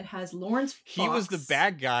is. It has Lawrence Fox. He was the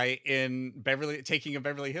bad guy in Taking of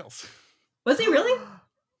Beverly Hills. Was he really?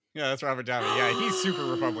 Yeah, that's Robert Davi. Yeah, he's super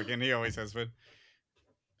Republican. He always has been.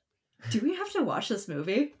 Do we have to watch this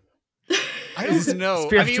movie? I Is this don't know.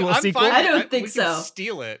 spiritual I'm sequel? fine. I don't think we can so.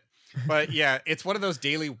 steal it. But yeah, it's one of those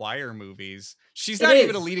Daily Wire movies. She's It not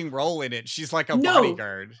even a is. leading role in it. She's like a No,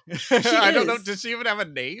 bodyguard. I don't know. is. Does she even have a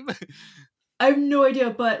name? I have no idea,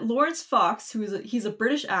 but Lawrence Fox, he's a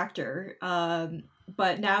British actor,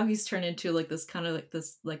 but now he's turned into like this kind of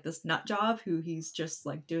like this nut job who he's just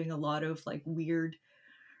like doing a lot of like weird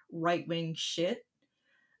right wing shit.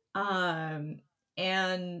 And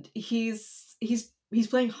he's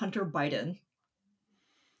playing Hunter Biden.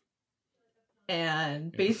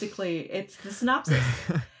 And basically, it's the synopsis.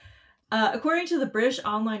 According to the British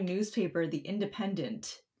online newspaper, The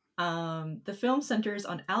Independent, the film centers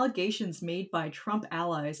on allegations made by Trump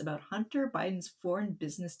allies about Hunter Biden's foreign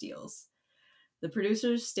business deals. The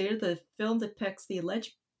producers stated the film depicts the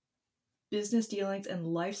alleged business dealings and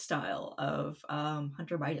lifestyle of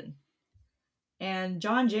Hunter Biden. And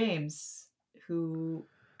John James, who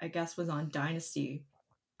I guess was on Dynasty,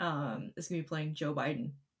 is going to be playing Joe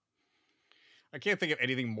Biden. I can't think of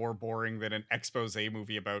anything more boring than an expose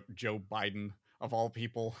movie about Joe Biden, of all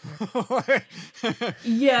people.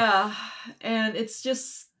 Yeah, and it's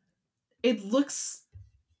just, it looks,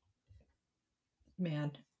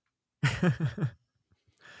 man.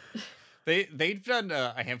 They've done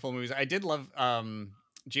a handful of movies. I did love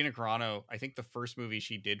Gina Carano. I think the first movie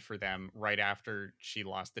she did for them right after she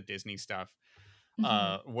lost the Disney stuff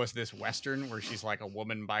was this Western where she's like a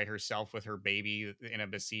woman by herself with her baby in a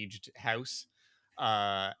besieged house.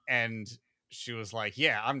 And she was like,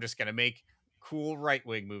 yeah, I'm just going to make cool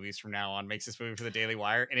right-wing movies from now on. Makes this movie for the Daily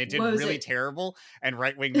Wire. And it did really terrible. And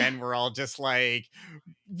right-wing men were all just like,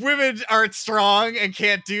 women aren't strong and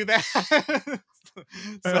can't do that.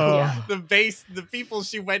 The people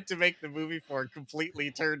she went to make the movie for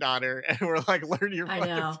completely turned on her and were like, learn your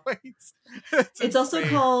fucking place. It's also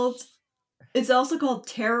called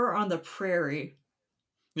Terror on the Prairie.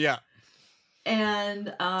 Yeah.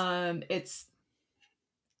 And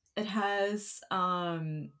it has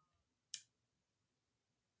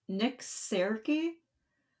Nick Serke,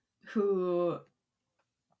 who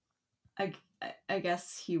I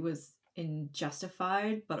guess he was in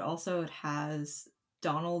Justified, but also it has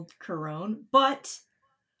Donald Corone. But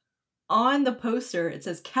on the poster it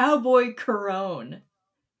says Cowboy Corone.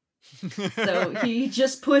 So he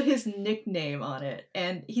just put his nickname on it,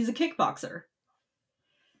 and he's a kickboxer.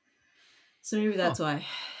 So maybe that's why.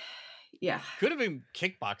 Yeah. Could have been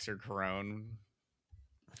Kickboxer Corone.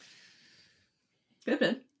 Could have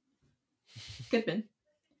been. Could have been.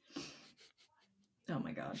 Oh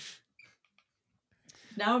my god.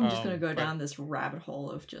 Now I'm just going to go down this rabbit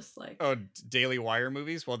hole of just like... Oh, Daily Wire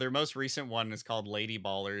movies? Well, their most recent one is called Lady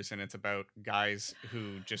Ballers, and it's about guys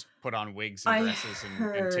who just put on wigs and dresses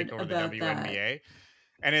and take over the WNBA.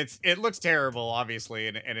 And it looks terrible, obviously,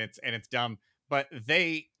 and it's dumb. But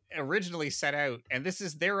they originally set out, and this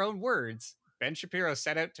is their own words, Ben Shapiro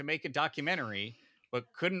set out to make a documentary, but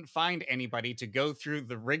couldn't find anybody to go through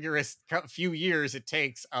the rigorous few years it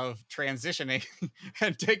takes of transitioning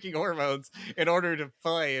and taking hormones in order to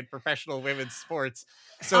play in professional women's sports.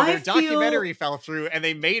 So their documentary fell through, and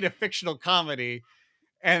they made a fictional comedy,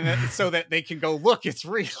 and so that they can go, look, it's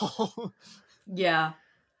real. Yeah.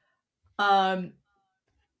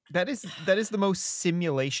 That is the most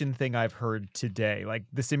simulation thing I've heard today. Like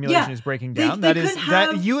the simulation is breaking down.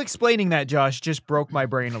 That you explaining that, Josh, just broke my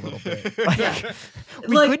brain a little bit.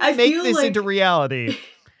 We couldn't make this into reality.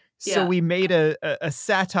 So we made a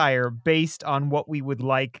satire based on what we would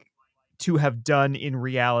like to have done in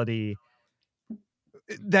reality.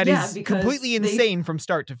 That is completely insane from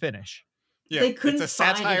start to finish. Yeah, they couldn't it's a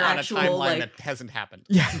satire on a timeline that hasn't happened.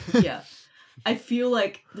 Yeah. Yeah. I feel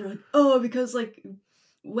like they're like, oh, because like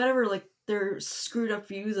whatever, like their screwed up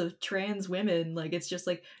views of trans women, like it's just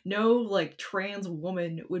like no like trans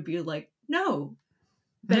woman would be like, no,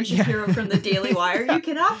 Ben Shapiro from the Daily Wire, you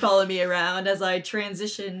cannot follow me around as I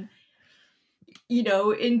transition,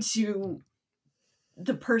 into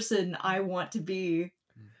the person I want to be.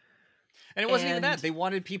 And it wasn't even that. They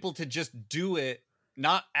wanted people to just do it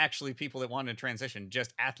not actually people that want to transition,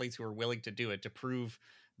 just athletes who are willing to do it to prove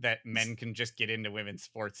that men can just get into women's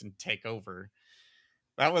sports and take over.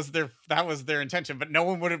 That was their intention, but no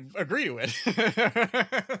one would agree to it.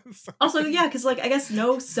 So- Also, yeah, because like I guess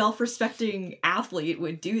no self-respecting athlete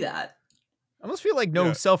would do that. I almost feel like no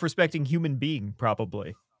Yeah. self-respecting human being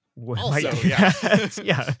probably might Also, do yeah. that.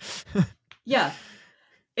 Yeah. Yeah,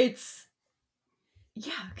 it's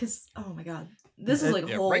because oh my god, this is like a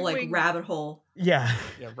Yeah, whole like right-wing- rabbit hole. Yeah.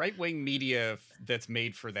 Yeah, right-wing media that's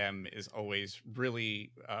made for them is always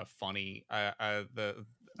really funny. I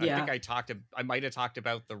Yeah. think I might have talked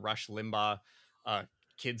about the Rush Limbaugh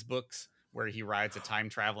kids books where he rides a time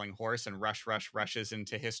traveling horse and rushes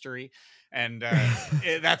into history, and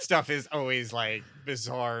that stuff is always like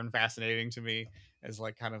bizarre and fascinating to me as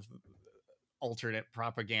like kind of alternate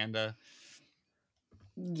propaganda.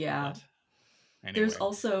 Yeah. But There's anyway.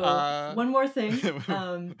 also one more thing.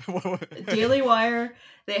 Daily Wire,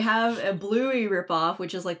 they have a Bluey ripoff,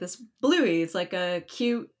 which is like this Bluey. It's like a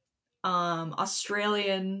cute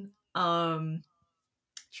Australian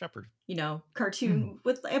Shepherd. cartoon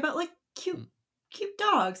with about like cute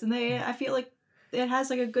dogs, and I feel like it has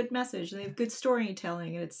like a good message and they have good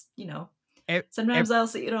storytelling, and it's sometimes I'll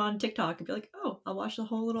see it on TikTok and be like, oh, I'll watch the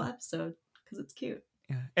whole little episode because it's cute.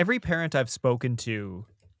 Every parent I've spoken to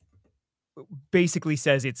basically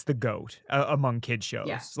says it's the GOAT among kid shows.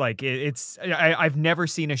 Yeah. Like I've never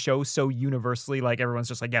seen a show so universally like everyone's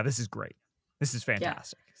just like, yeah, this is great. This is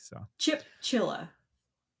fantastic. So Chip Chilla.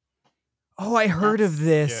 Oh, I heard of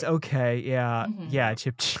this. Yeah. Okay, yeah. Mhm. Yeah,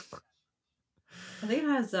 Chip. I think it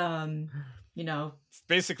has It's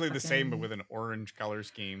basically the same, but fucking- with an orange color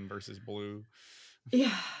scheme versus blue.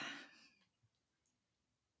 yeah.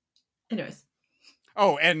 Anyways.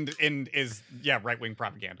 Oh, and is right-wing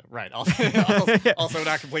propaganda, right? Also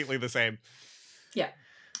not completely the same. Yeah.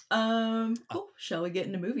 Cool. Shall we get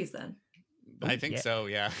into movies then? I think yeah. so.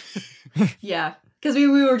 Yeah. Yeah, because we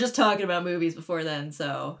were just talking about movies before then,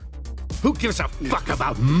 so Who gives a fuck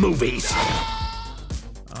about movies?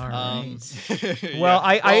 All right. Yeah. Well,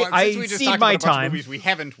 I since we just cede talked my about a bunch of time. movies we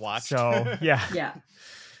haven't watched. So, yeah. yeah.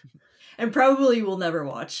 And probably will never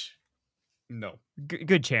watch. No.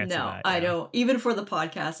 Good chance No, of that. I yeah. don't. Even for the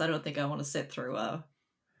podcast, I don't think I want to sit through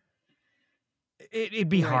It'd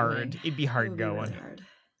be right hard. wing. It'd be hard going.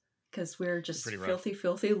 Because we're just Pretty rough.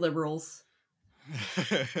 filthy liberals.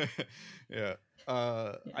 Yeah.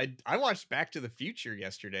 I watched Back to the Future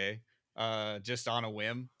yesterday, just on a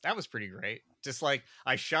whim. That was pretty great. Just like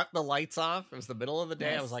I shut the lights off. It was the middle of the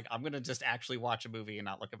day. I was Nice. like, I'm gonna just actually watch a movie and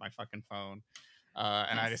not look at my fucking phone.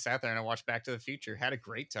 And I Nice. just sat there and I watched Back to the Future. Had a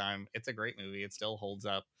great time. It's a great movie. It still holds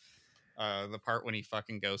up. The part when he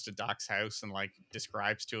fucking goes to Doc's house and like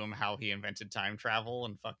describes to him how he invented time travel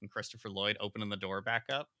and fucking Christopher Lloyd opening the door back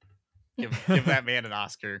up. Give that man an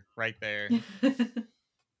Oscar right there.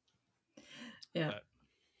 Yeah.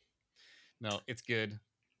 No, it's good.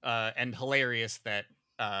 And hilarious that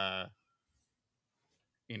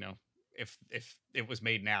if it was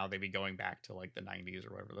made now, they'd be going back to like the 90s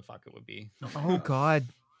or whatever the fuck it would be. Oh, God.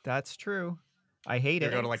 That's true. I hate They'd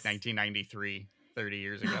it. go to like 1993, 30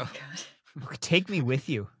 years ago. Oh, God. Take me with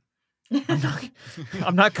you.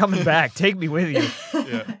 I'm not coming back. Take me with you.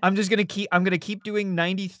 Yeah. I'm gonna keep doing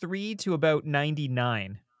 93 to about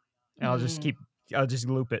 99. And I'll just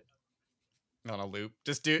loop it. On a loop.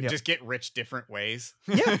 Just get rich different ways.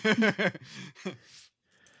 Yeah.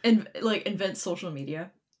 And like invent social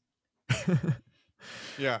media.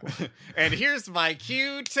 Yeah. And here's my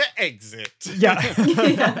cue to exit. Yeah.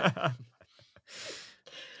 Yeah.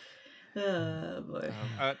 Oh boy.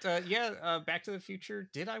 Back to the Future.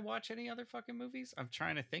 Did I watch any other fucking movies? I'm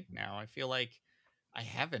trying to think now. I feel like I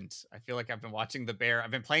haven't. I feel like I've been watching The Bear.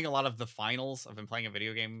 I've been playing a lot of The Finals. I've been playing a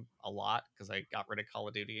video game a lot because I got rid of Call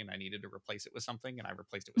of Duty and I needed to replace it with something, and I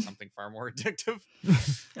replaced it with something far more addictive.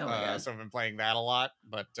 Oh my God. So I've been playing that a lot.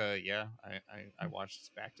 But I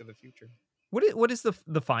watched Back to the Future. What is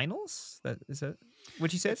the finals? That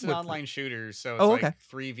what you said? It's an What- online shooter, so it's Oh, like okay.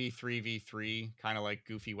 3v3v3, kind of like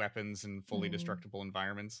goofy weapons and fully destructible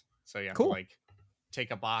environments. So you have Cool. to like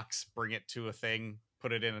take a box, bring it to a thing,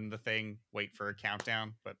 put it in the thing, wait for a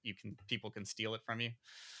countdown, but people can steal it from you.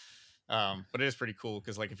 But it is pretty cool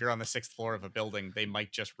because like if you're on the 6th floor of a building, they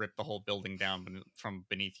might just rip the whole building down from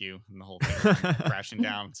beneath you, and the whole thing will come crashing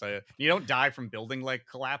down. So you don't die from building like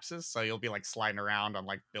collapses, so you'll be like sliding around on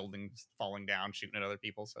like buildings falling down, shooting at other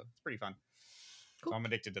people. So it's pretty fun. Cool. So I'm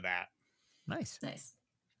addicted to that. Nice. Nice.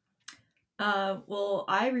 Well,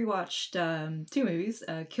 I rewatched 2 movies,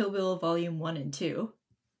 Kill Bill Volume 1 and 2.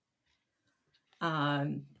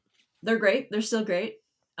 They're great. They're still great.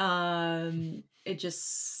 It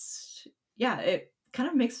just, kind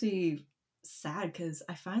of makes me sad because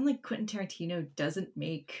I find like Quentin Tarantino doesn't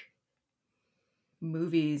make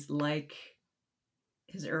movies like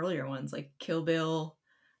his earlier ones, like Kill Bill,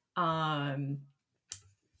 um,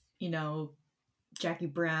 you know, Jackie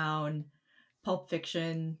Brown, Pulp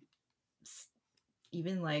Fiction,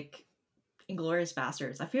 even like Inglourious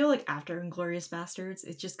Bastards. I feel like after Inglourious Bastards,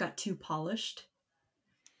 it just got too polished.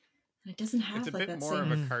 And it doesn't have It's a like bit that more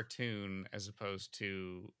same. of a cartoon as opposed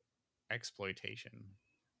to exploitation.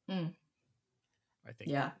 Mm. I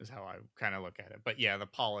think Yeah. is how I kind of look at it. But yeah, the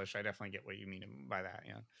polish, I definitely get what you mean by that.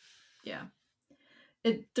 Yeah. Yeah.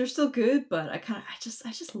 They're still good, but I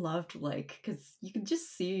just loved like because you can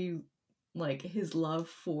just see like his love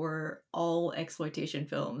for all exploitation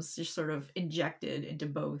films just sort of injected into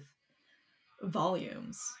both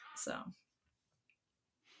volumes. So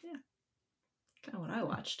yeah, kind of what I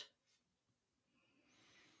watched.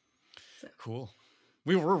 So. Cool.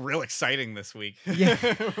 We were real exciting this week. Yeah.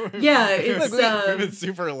 Yeah, it's we've been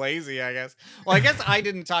super lazy, I guess. Well, I guess I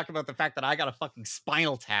didn't talk about the fact that I got a fucking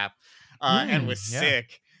spinal tap and was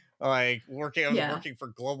sick. Like I was working for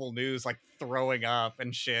Global News, like throwing up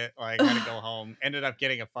and shit. Like I had to go home. Ended up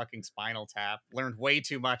getting a fucking spinal tap. Learned way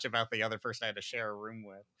too much about the other person I had to share a room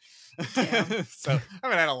with. So I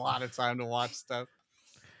haven't had a lot of time to watch stuff.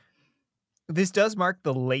 This does mark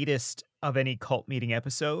the latest of any cult meeting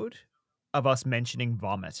episode of us mentioning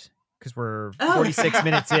vomit, because we're 46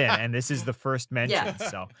 minutes in and this is the first mention.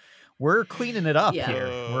 So we're cleaning it up here.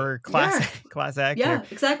 We're class act. Yeah, here.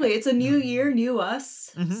 exactly. It's a new year, new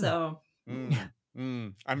us. Mhm. So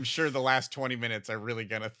I'm sure the last 20 minutes are really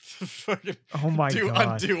gonna fucking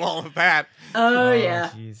God. undo all of that. Oh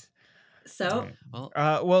yeah. Jeez. So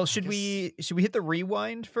well, should we hit the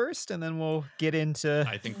rewind first and then we'll get into?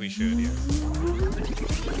 I think we should. Yeah.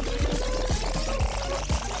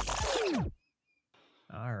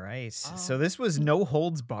 All right. So this was No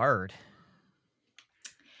Holds Barred.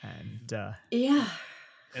 And yeah.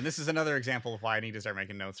 And this is another example of why I need to start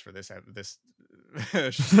making notes for these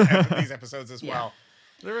episodes as well.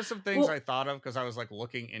 There were some things I thought of because I was like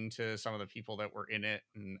looking into some of the people that were in it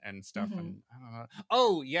and stuff. And I don't know.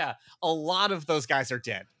 Oh yeah, a lot of those guys are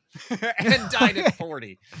dead and died at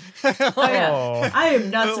 40. Yeah. I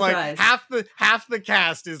am not surprised. Like half the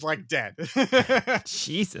cast is like dead.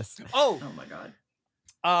 Jesus. Oh my god.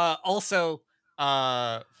 Also,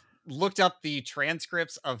 looked up the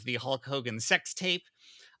transcripts of the Hulk Hogan sex tape.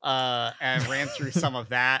 And ran through some of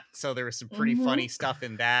that, so there was some pretty funny stuff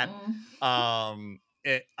in that.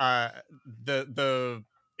 It a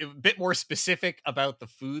bit more specific about the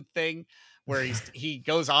food thing, where he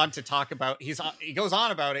goes on to talk about he goes on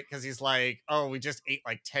about it because he's like, oh, we just ate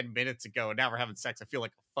like 10 minutes ago and now we're having sex. I feel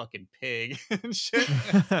like a fucking pig and shit.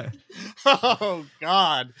 Oh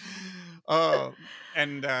god.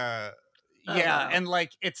 And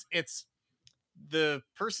like it's the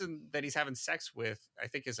person that he's having sex with, I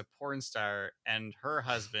think, is a porn star, and her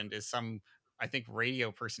husband is some, I think,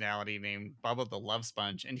 radio personality named Bubba the Love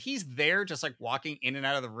Sponge, and he's there just like walking in and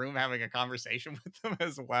out of the room having a conversation with them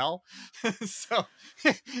as well. So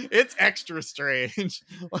it's extra strange.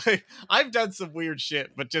 Like, I've done some weird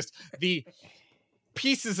shit, but just the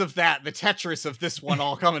pieces of that, the Tetris of this one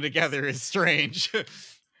all coming together is strange.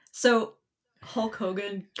 So Hulk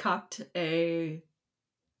Hogan cocked a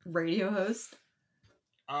radio host?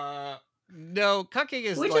 No, cucking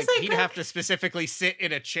is like he'd have to specifically sit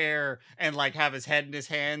in a chair and like have his head in his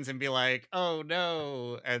hands and be like, "Oh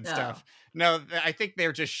no," and stuff. No, I think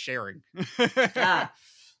they're just sharing.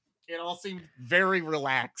 It all seemed very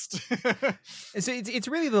relaxed. So it's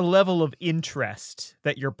really the level of interest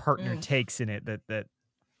that your partner takes in it that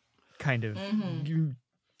kind of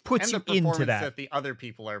puts and you into that the other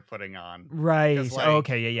people are putting on. Right. Like,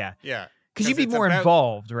 okay. Yeah. Because you'd be more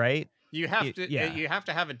involved, right? You have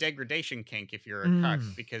to have a degradation kink if you're a cuck,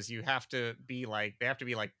 because you have to be like, they have to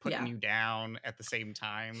be like putting you down at the same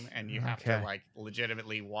time, and you have to like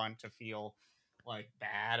legitimately want to feel like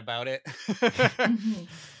bad about it.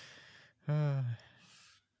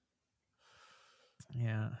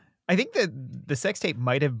 Yeah. I think that the sex tape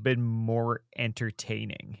might have been more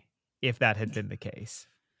entertaining if that had been the case.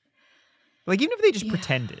 Like, even if they just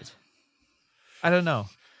pretended. I don't know.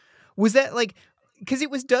 Was that like, because it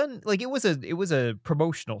was done, like, it was a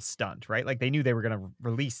promotional stunt, right? Like, they knew they were going to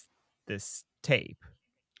release this tape.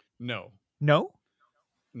 No.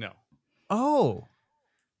 Oh.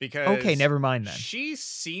 Because okay, never mind then. She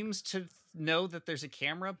seems to know that there's a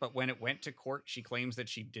camera, but when it went to court, she claims that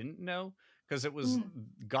she didn't know, because it was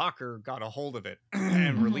Gawker got a hold of it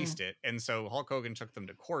and released it, and so Hulk Hogan took them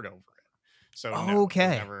to court over it. So no, it was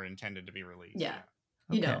never intended to be released. Yeah.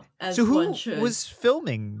 You know, as so who one should. was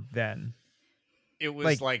filming then? it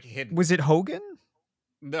was like hidden. Was it Hogan?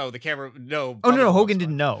 No, the camera. No. Oh no, Hogan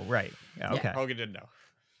didn't know. Right. Yeah. Yeah. Okay. Hogan didn't know.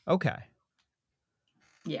 Okay.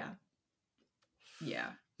 Yeah.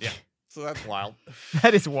 So that's wild.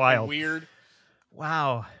 That is wild. Weird.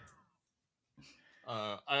 Wow.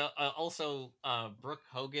 I also Brooke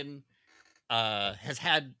Hogan has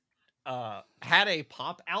had a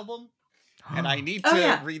pop album, and I need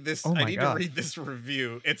to read this. Oh I my need God. to read this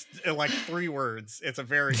review. It's like 3 words. It's a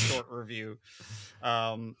very short review.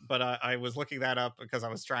 But I was looking that up because I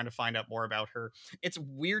was trying to find out more about her. It's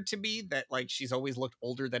weird to me that like she's always looked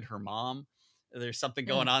older than her mom. There's something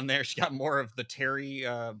going on there. She got more of the Terry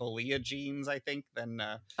Bollea genes, I think, than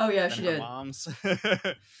she her did. mom's.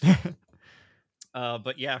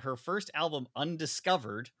 But yeah, her first album,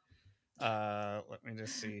 Undiscovered. Let me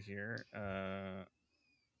just see here.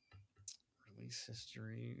 Release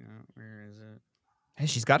history. Where is it? Hey,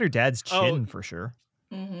 she's got her dad's chin for sure.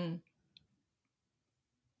 Mm-hmm.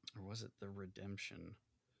 Or was it The Redemption?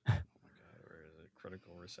 Oh my God, where is it?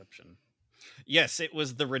 Critical reception. Yes, it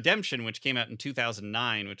was The Redemption, which came out in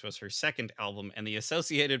 2009, which was her second album, and the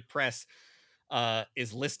Associated Press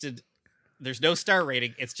is listed. There's no star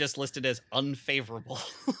rating. It's just listed as unfavorable.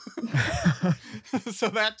 So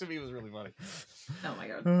that to me was really funny. Oh my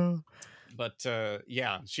God. But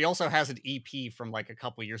yeah, she also has an EP from like a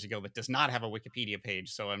couple years ago that does not have a Wikipedia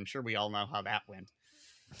page. So I'm sure we all know how that went.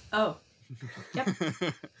 Oh, yep.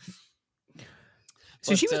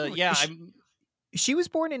 So she was she was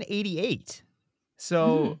born in 88.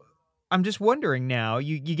 So I'm just wondering now,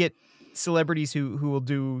 you get celebrities who will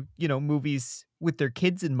do, movies with their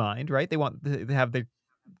kids in mind, right? They want to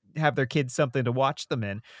have their kids something to watch them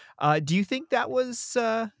in. Do you think that was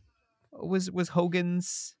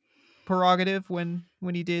Hogan's prerogative when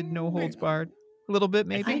he did No Holds Barred? A little bit,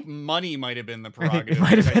 maybe. I think money might have been the I think it prerogative.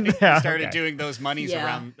 might have been, I think yeah, he started okay. doing those movies Yeah.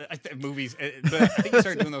 around movies. But I think he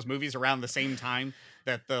started doing those movies around the same time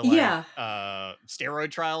that the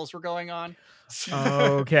steroid trials were going on. So,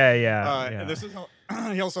 Okay, yeah. and this is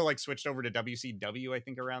he also like switched over to WCW, I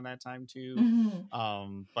think, around that time too.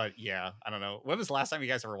 Mm-hmm. But yeah, I don't know. When was the last time you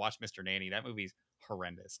guys ever watched Mr. Nanny? That movie's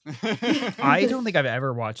horrendous. I don't think I've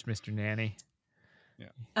ever watched Mr. Nanny.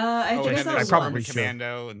 I think and I then saw there's I probably one. should.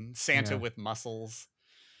 Commando and Santa Yeah. with muscles.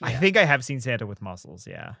 I think I have seen Santa with muscles.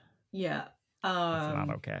 Yeah, Yeah. it's not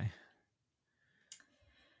okay.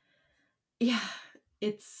 Yeah.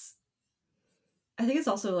 I think it's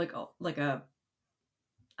also like a,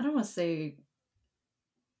 I don't want to say,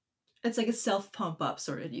 it's like a self pump up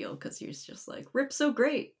sort of deal because he's just like, Rip's so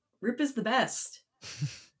great. Rip is the best.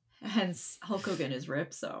 Hence Hulk Hogan is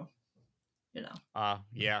Rip, so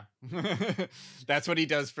Yeah. That's what he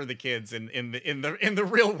does for the kids in the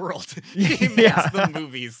real world. He makes Yeah. the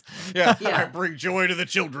movies. Yeah. Yeah. I bring joy to the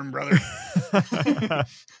children, brother.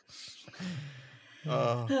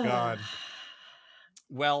 Oh God.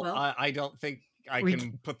 Well, I don't think I we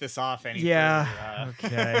can put this off any Yeah,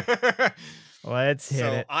 further. okay. Let's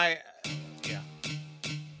hit it.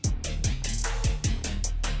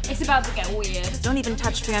 It's about to get weird. Don't even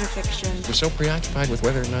touch fan fiction. Were so preoccupied with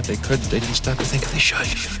whether or not they could, they didn't stop to think if they should.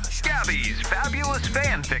 Gabby's Fabulous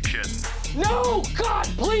Fan Fiction. No! God,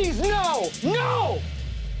 please, no! No!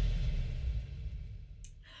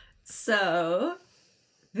 So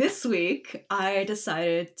this week I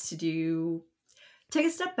decided to take a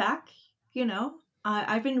step back.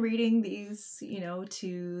 I've been reading these,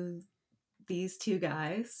 to these two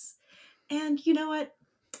guys, and you know what?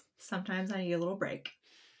 Sometimes I need a little break.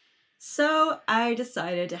 So I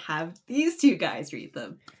decided to have these two guys read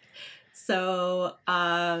them. So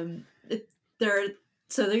they're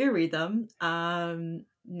gonna read them.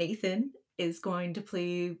 Nathan is going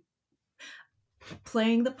to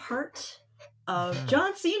playing the part of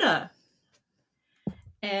John Cena.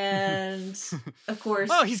 And of course,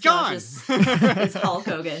 he's Josh gone. is Hulk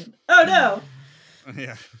Hogan. Oh no!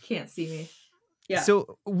 Yeah. Can't see me. Yeah.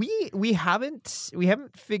 So we haven't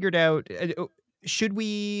figured out. Should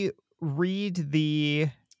we read the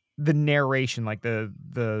narration, like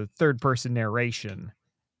the third person narration?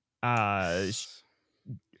 Like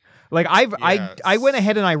I went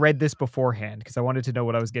ahead and I read this beforehand because I wanted to know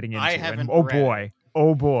what I was getting into. I haven't oh read boy.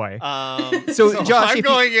 it. So Josh, I'm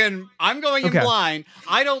going in Okay. blind.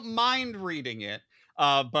 I don't mind reading it.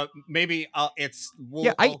 But maybe I'll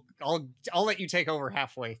let you take over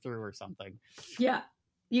halfway through or something. Yeah.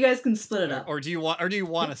 You guys can split it up. Or do you want to go?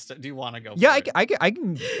 Yeah, for it? I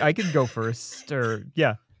can go first, or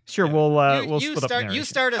yeah, sure. We'll you split up start. narration. You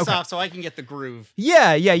start us Okay. off so I can get the groove.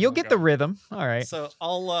 Yeah, you'll get the rhythm. All right. So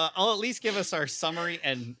I'll at least give us our summary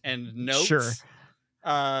and notes. Sure.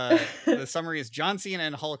 The summary is John Cena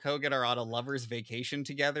and Hulk Hogan are on a lover's vacation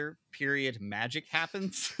together. Period. Magic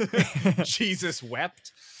happens. Jesus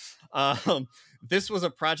wept. This was a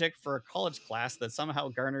project for a college class that somehow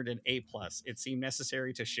garnered an A+. It seemed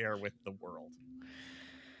necessary to share with the world.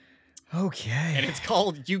 Okay. And it's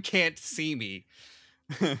called You Can't See Me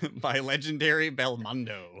by legendary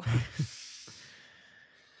Belmondo.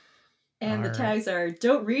 And the tags are,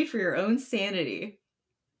 don't read for your own sanity.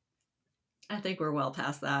 I think we're well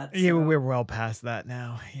past that. Yeah, so. we're well past that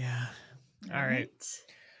now. Yeah. All right.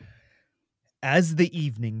 As the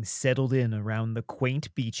evening settled in around the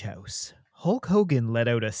quaint beach house, Hulk Hogan let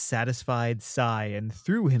out a satisfied sigh and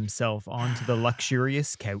threw himself onto the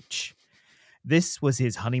luxurious couch. This was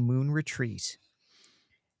his honeymoon retreat,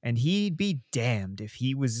 and he'd be damned if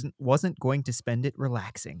he wasn't going to spend it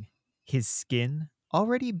relaxing. His skin,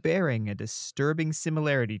 already bearing a disturbing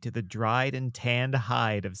similarity to the dried and tanned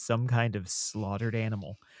hide of some kind of slaughtered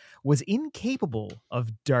animal, was incapable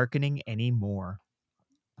of darkening any more.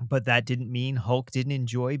 But that didn't mean Hulk didn't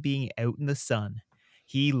enjoy being out in the sun.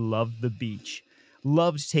 He loved the beach,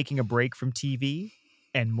 loved taking a break from TV,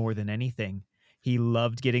 and more than anything, he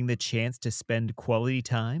loved getting the chance to spend quality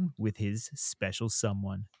time with his special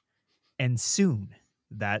someone. And soon,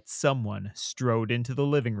 that someone strode into the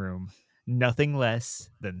living room, nothing less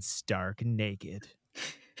than stark naked.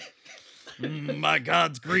 My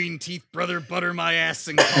God's green teeth, brother, butter my ass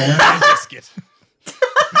and call me a biscuit.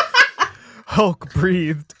 Hulk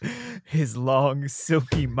breathed. His long,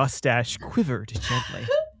 silky mustache quivered gently.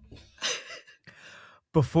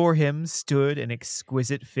 Before him stood an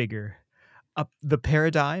exquisite figure, the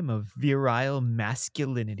paradigm of virile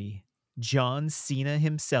masculinity. John Cena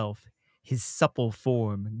himself, his supple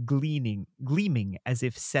form gleaming as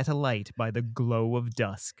if set alight by the glow of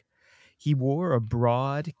dusk. He wore a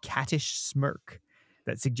broad, cattish smirk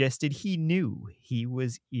that suggested he knew he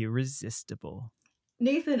was irresistible.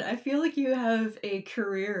 Nathan, I feel like you have a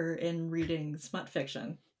career in reading smut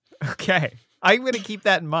fiction. Okay, I'm going to keep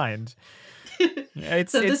that in mind. So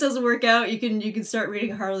if this doesn't work out, you can start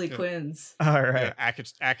reading Harley Quinn's. All right. Yeah,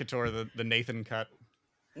 Akator, the Nathan cut.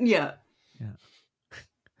 Yeah.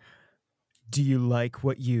 Do you like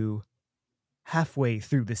what you... Halfway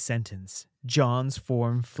through the sentence, John's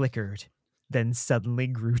form flickered, then suddenly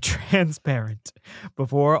grew transparent,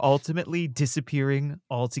 before ultimately disappearing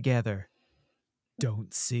altogether.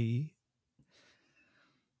 Don't see?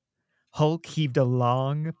 Hulk heaved a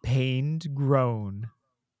long, pained groan.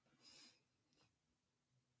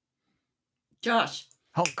 Josh.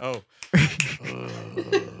 Hulk. Oh.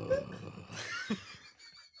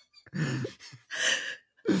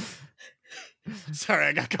 Sorry,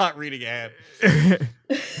 I got caught reading ahead.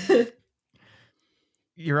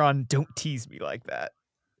 You're on Don't Tease Me Like That.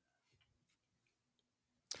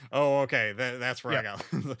 Oh, okay. That's where I got.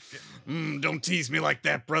 Don't tease me like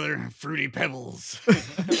that, brother. Fruity Pebbles.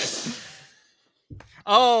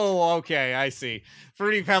 Oh, okay. I see.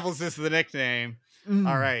 Fruity Pebbles is the nickname.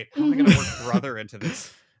 All right. How am I going to work brother into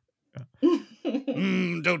this?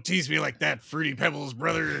 Don't tease me like that, Fruity Pebbles,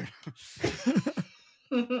 brother.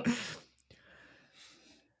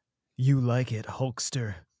 You like it,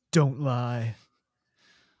 Hulkster. Don't lie.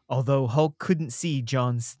 Although Hulk couldn't see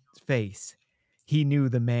John's face, he knew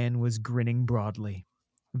the man was grinning broadly.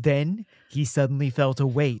 Then he suddenly felt a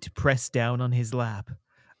weight press down on his lap.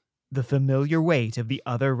 The familiar weight of the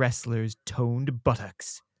other wrestler's toned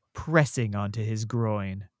buttocks pressing onto his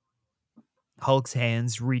groin. Hulk's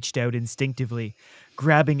hands reached out instinctively,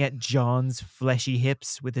 grabbing at John's fleshy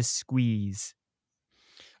hips with a squeeze.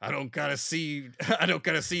 I don't gotta see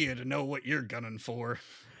you to know what you're gunning for.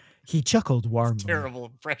 He chuckled warmly. Terrible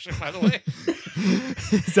impression, by the way.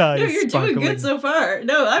 His eyes No, you're sparkling. doing good so far.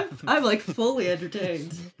 No, I'm like fully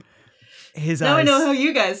entertained. His now eyes... I know how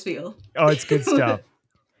you guys feel. Oh, it's good stuff.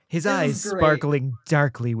 His This eyes is great. sparkling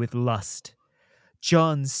darkly with lust.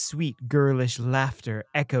 John's sweet girlish laughter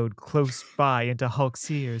echoed close by into Hulk's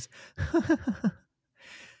ears.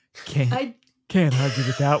 Can't argue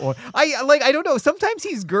with that one. I don't know. Sometimes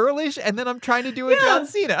he's girlish, and then I'm trying to do a John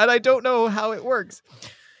Cena, and I don't know how it works.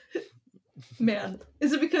 Man,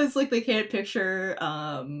 is it because like they can't picture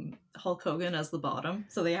Hulk Hogan as the bottom,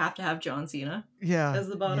 so they have to have John Cena as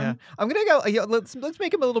the bottom? Yeah. I'm gonna go. Yeah, let's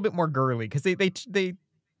make him a little bit more girly because they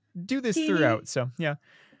do this throughout. So yeah,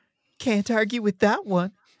 can't argue with that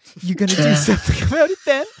one. You gonna do something about it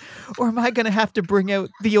then, or am I gonna have to bring out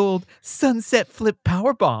the old sunset flip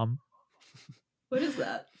powerbomb? What is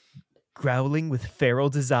that? Growling with feral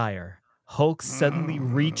desire, Hulk suddenly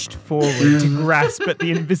reached forward to grasp at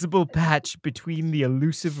the invisible patch between the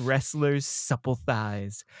elusive wrestler's supple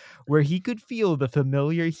thighs, where he could feel the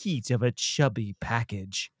familiar heat of a chubby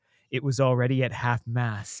package. It was already at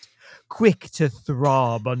half-mast, quick to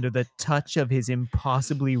throb under the touch of his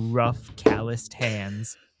impossibly rough, calloused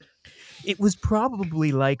hands. It was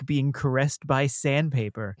probably like being caressed by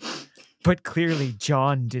sandpaper, but clearly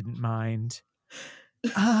John didn't mind.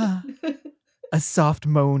 Ah. A soft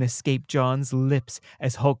moan escaped John's lips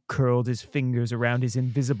as Hulk curled his fingers around his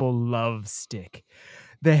invisible love stick,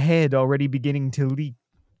 the head already beginning to leak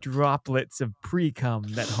droplets of pre-cum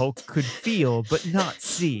that Hulk could feel but not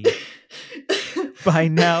see. By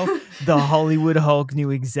now, the Hollywood Hulk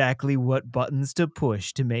knew exactly what buttons to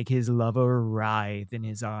push to make his lover writhe in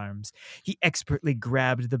his arms. He expertly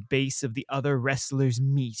grabbed the base of the other wrestler's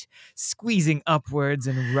meat, squeezing upwards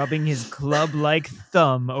and rubbing his club-like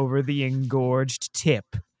thumb over the engorged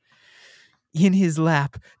tip. In his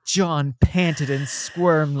lap, John panted and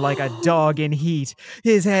squirmed like a dog in heat,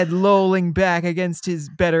 his head lolling back against his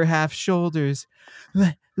better half shoulders.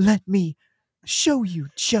 Let me show you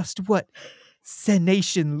just what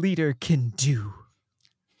Cenation leader can do.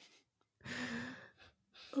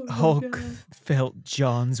 Hulk felt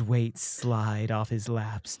John's weight slide off his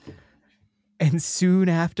laps, and soon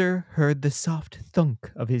after heard the soft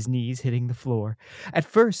thunk of his knees hitting the floor. At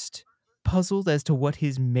first, puzzled as to what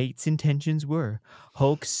his mate's intentions were,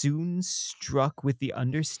 Hulk soon struck with the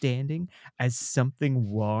understanding as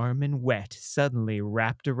something warm and wet suddenly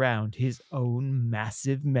wrapped around his own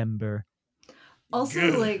massive member.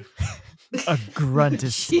 Also, like, a grunt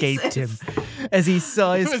escaped him as he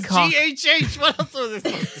saw his cock. GHH. What else was I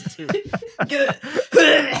supposed to do? Good.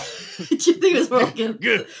 Did you think it was working?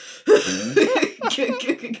 Good.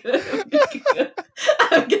 Good.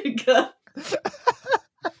 I'm gonna go.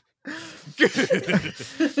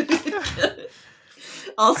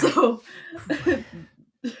 Also,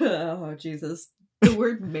 oh Jesus. The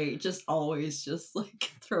word mate just always just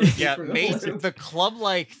like throws me through mate. a loop. The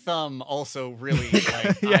club-like thumb also really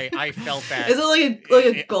like I felt that. Is it like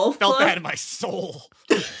a golf felt club? that in my soul.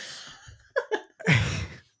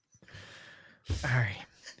 All right,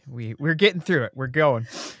 we're getting through it. We're going.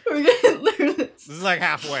 We're getting through this. This is like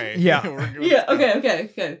halfway. Yeah. Yeah.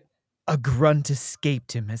 Okay. A grunt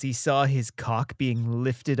escaped him as he saw his cock being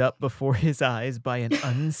lifted up before his eyes by an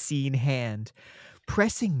unseen hand,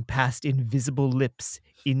 pressing past invisible lips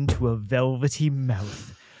into a velvety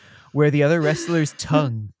mouth, where the other wrestler's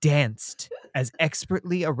tongue danced as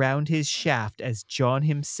expertly around his shaft as John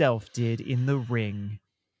himself did in the ring.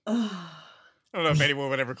 I don't know if anyone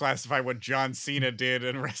would ever classify what John Cena did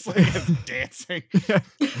in wrestling as dancing.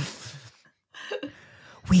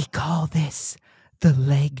 We call this the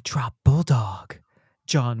leg drop bulldog,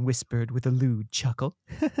 John whispered with a lewd chuckle,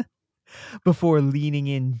 before leaning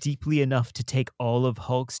in deeply enough to take all of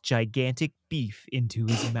Hulk's gigantic beef into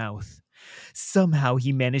his mouth. Somehow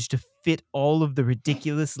he managed to fit all of the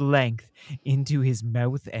ridiculous length into his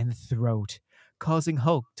mouth and throat, causing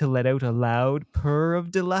Hulk to let out a loud purr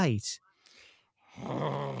of delight.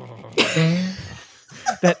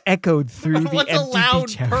 That echoed through the What's empty a loud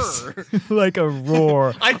beach house purr? like a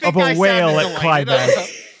roar of a whale at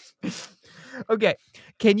climax. Okay,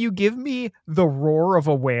 can you give me the roar of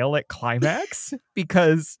a whale at climax?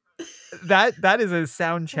 Because that is a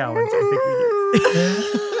sound challenge. I think we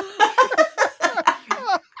need.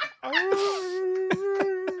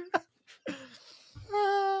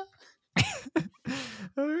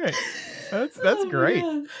 All right, that's great.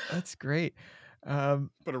 Man. That's great.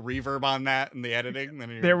 Put a reverb on that in the editing.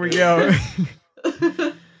 There we go.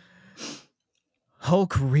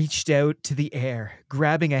 Hulk reached out to the air,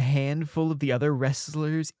 grabbing a handful of the other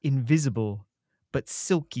wrestlers' invisible but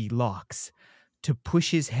silky locks to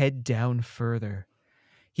push his head down further.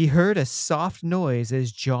 He heard a soft noise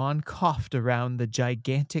as John coughed around the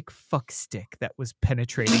gigantic fuck stick that was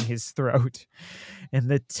penetrating his throat, and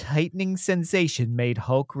the tightening sensation made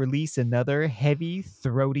Hulk release another heavy,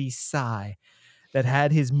 throaty sigh that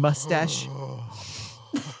had his mustache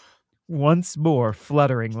once more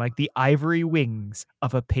fluttering like the ivory wings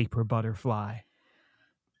of a paper butterfly.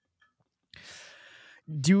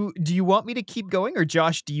 Do you want me to keep going, or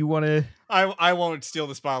Josh, do you want to... I won't steal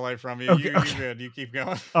the spotlight from you. Okay, You're okay. good. You keep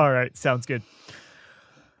going. All right, sounds good.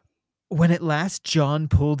 When at last John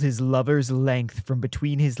pulled his lover's length from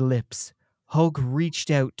between his lips, Hulk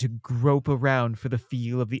reached out to grope around for the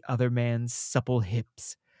feel of the other man's supple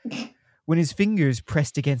hips. When his fingers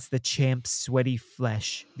pressed against the champ's sweaty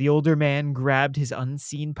flesh, the older man grabbed his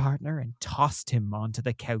unseen partner and tossed him onto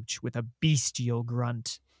the couch with a bestial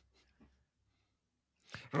grunt.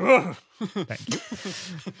 Thank you.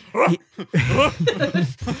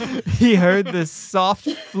 He heard the soft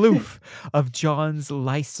floof of John's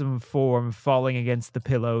lissome form falling against the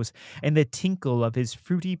pillows and the tinkle of his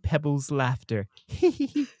fruity pebbles laughter.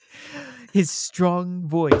 His strong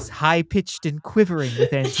voice, high-pitched and quivering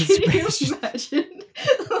with anticipation. Can you imagine,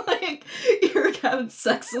 like, you're having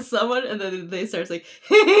sex with someone and then they start like,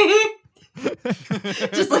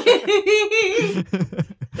 just like,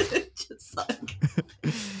 just like.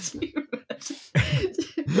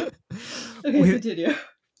 Okay, continue.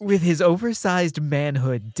 With his oversized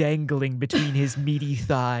manhood dangling between his meaty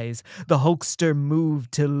thighs, the Hulkster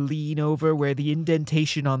moved to lean over where the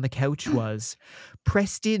indentation on the couch was,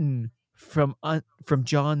 pressed in from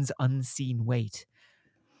John's unseen weight.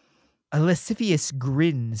 A lascivious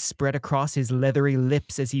grin spread across his leathery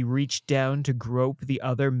lips as he reached down to grope the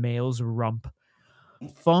other male's rump,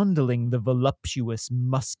 fondling the voluptuous,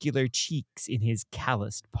 muscular cheeks in his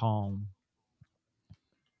calloused palm.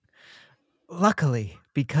 Luckily,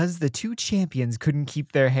 because the two champions couldn't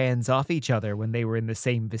keep their hands off each other when they were in the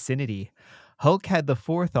same vicinity, Hulk had the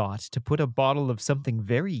forethought to put a bottle of something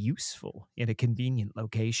very useful in a convenient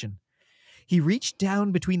location. He reached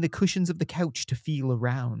down between the cushions of the couch to feel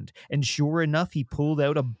around, and sure enough, he pulled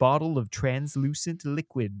out a bottle of translucent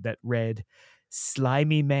liquid that read,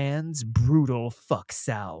 "Slimy Man's Brutal Fuck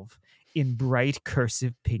Salve," in bright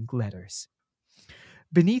cursive pink letters.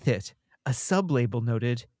 Beneath it, a sublabel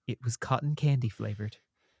noted it was cotton candy flavored.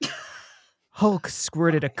 Hulk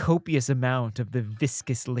squirted a copious amount of the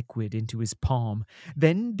viscous liquid into his palm,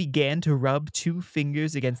 then began to rub 2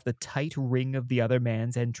 fingers against the tight ring of the other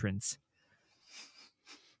man's entrance.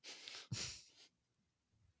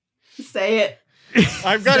 Say it.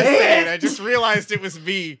 I'm gonna say it. I just realized it was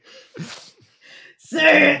me.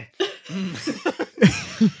 Say it.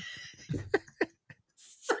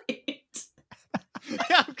 Say it.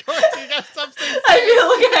 Yeah, of course you got something. I feel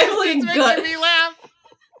like I'm like making me laugh.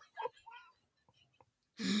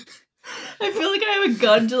 I feel like I have a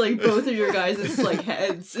gun to like both of your guys' like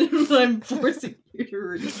heads, and I'm forcing you to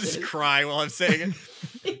read Just this. cry while I'm saying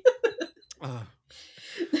it.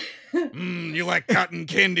 You like cotton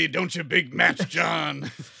candy, don't you, Big Match John?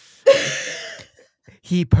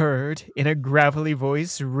 He purred in a gravelly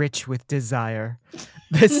voice rich with desire.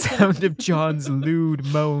 The sound of John's lewd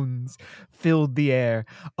moans filled the air,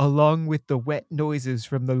 along with the wet noises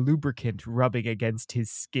from the lubricant rubbing against his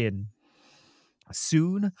skin.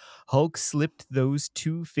 Soon, Hulk slipped those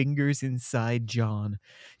 2 fingers inside John,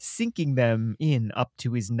 sinking them in up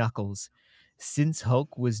to his knuckles. Since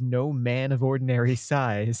Hulk was no man of ordinary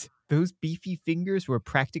size, those beefy fingers were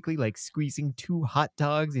practically like squeezing 2 hot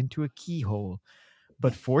dogs into a keyhole.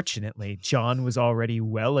 But fortunately, John was already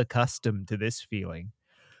well accustomed to this feeling.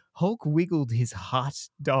 Hulk wiggled his hot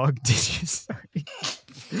dog digits.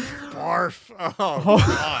 Barf. Oh,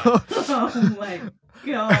 God. Oh my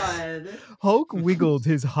God. Hulk wiggled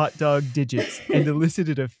his hot dog digits and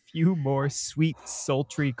elicited a few more sweet,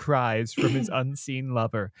 sultry cries from his unseen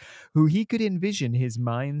lover, who he could envision his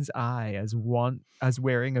mind's eye as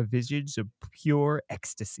wearing a visage of pure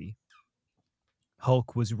ecstasy.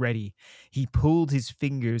 Hulk was ready. He pulled his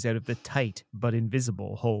fingers out of the tight but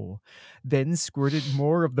invisible hole, then squirted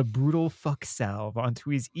more of the brutal fuck salve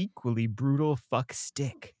onto his equally brutal fuck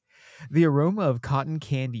stick. The aroma of cotton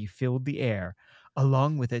candy filled the air,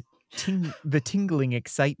 along with the tingling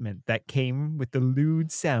excitement that came with the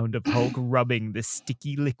lewd sound of Hulk rubbing the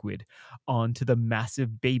sticky liquid onto the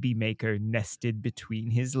massive baby maker nested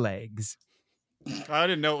between his legs. I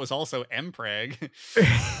didn't know it was also Mpreg.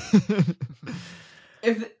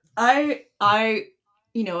 If I,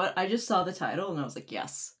 you know what? I just saw the title and I was like,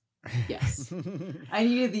 yes. I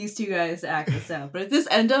needed these 2 guys to act this out. But if this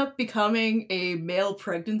end up becoming a male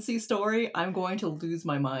pregnancy story, I'm going to lose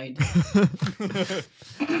my mind.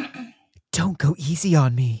 Don't go easy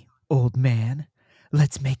on me, old man.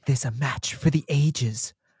 Let's make this a match for the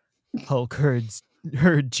ages. Hulk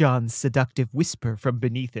heard John's seductive whisper from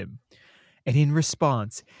beneath him. And in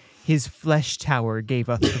response, his flesh tower gave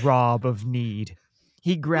a throb of need.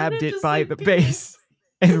 He grabbed it by the base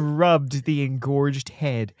and rubbed the engorged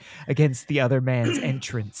head against the other man's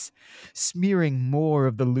entrance, smearing more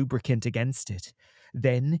of the lubricant against it.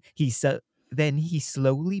 Then he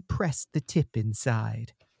slowly pressed the tip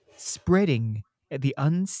inside, spreading the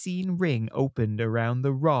unseen ring opened around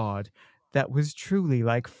the rod that was truly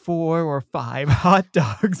like 4 or 5 hot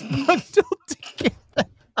dogs bundled together.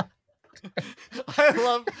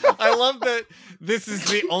 I love that this is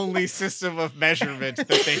the only system of measurement that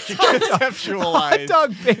they can conceptualize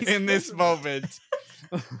in this moment.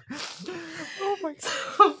 Oh my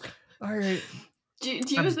God. All right. Do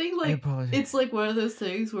you think like it's like one of those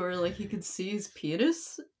things where like you can see his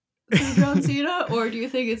penis through John Cena, or do you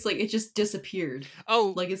think it's like it just disappeared?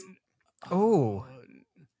 Oh, like it's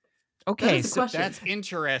okay, so that's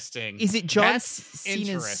interesting. Is it John That's Cena's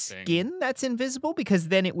interesting. skin that's invisible? Because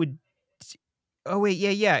then it would. Oh wait,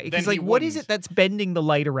 yeah. Because Then like, he what is wouldn't. it that's bending the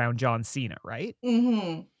light around John Cena, right?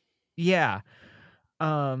 Mm-hmm. Yeah.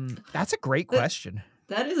 That's a great question.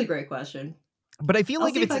 That is a great question. But I feel I'll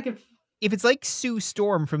like see if it's like Sue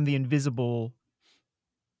Storm from the Invisible,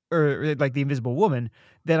 or like the Invisible Woman,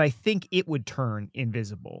 then I think it would turn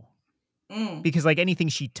invisible. Because like anything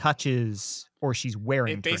she touches or she's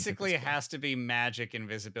wearing, it basically has to be magic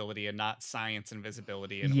invisibility and not science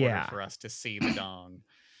invisibility in order for us to see the dong.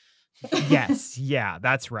 Yes, yeah,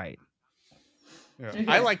 that's right. Yeah. Okay.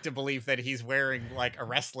 I like to believe that he's wearing like a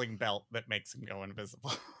wrestling belt that makes him go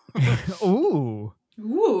invisible. Ooh,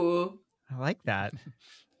 I like that.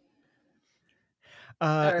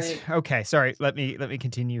 All right. Okay, sorry. Let me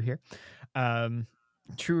continue here.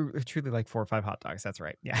 Truly like 4 or 5 hot dogs. That's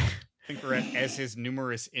right. Yeah. I think we're at as his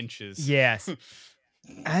numerous inches. Yes.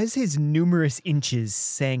 As his numerous inches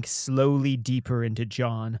sank slowly deeper into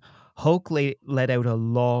John, Hulk let out a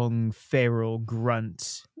long, feral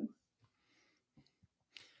grunt.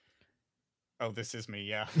 Oh, this is me,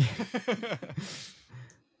 yeah.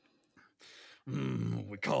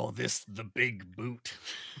 We call this the big boot.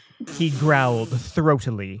 He growled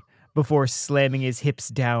throatily before slamming his hips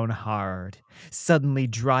down hard, suddenly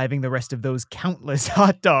driving the rest of those countless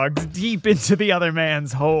hot dogs deep into the other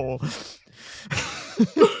man's hole.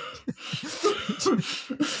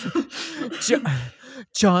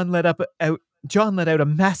 John let out a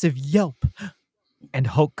massive yelp, and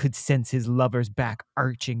Hulk could sense his lover's back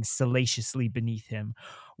arching salaciously beneath him.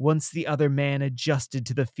 Once the other man adjusted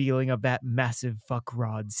to the feeling of that massive fuck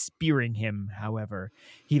rod spearing him, however,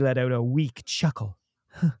 he let out a weak chuckle.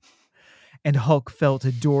 And Hulk felt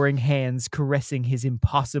adoring hands caressing his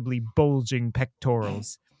impossibly bulging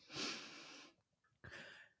pectorals.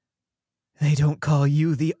 They don't call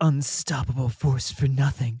you the unstoppable force for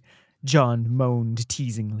nothing, John moaned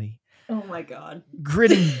teasingly. Oh my god.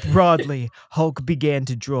 Grinning broadly, Hulk began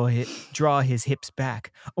to draw his hips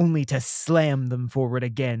back, only to slam them forward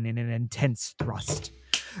again in an intense thrust.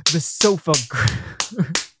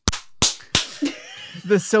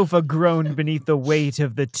 The sofa groaned beneath the weight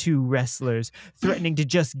of the two wrestlers, threatening to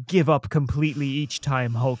just give up completely each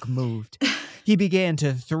time Hulk moved. He began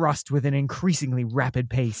to thrust with an increasingly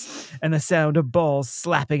rapid pace, and the sound of balls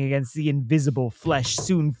slapping against the invisible flesh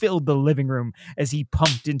soon filled the living room as he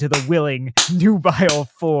pumped into the willing, nubile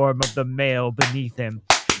form of the male beneath him.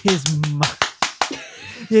 His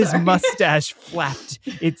mustache flapped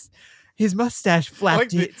its When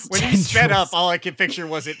you tendrils. sped up, all I could picture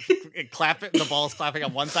was it clapping, the balls clapping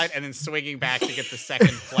on one side and then swinging back to get the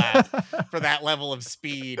second clap for that level of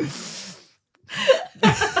speed.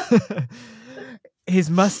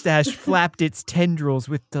 His mustache flapped its tendrils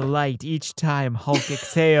with delight each time Hulk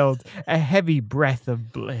exhaled a heavy breath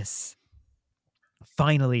of bliss.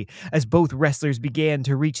 Finally, as both wrestlers began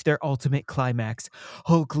to reach their ultimate climax,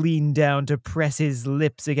 Hulk leaned down to press his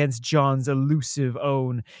lips against John's elusive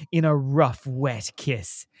own in a rough, wet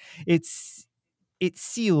kiss. It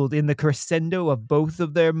sealed in the crescendo of both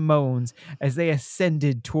of their moans as they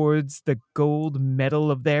ascended towards the gold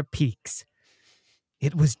medal of their peaks.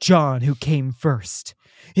 It was John who came first,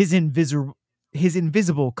 his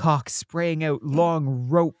invisible cock spraying out long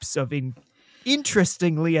ropes of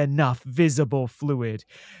interestingly enough visible fluid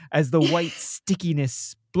as the white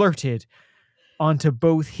stickiness splurted onto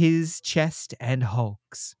both his chest and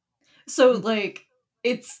Hulk's. So like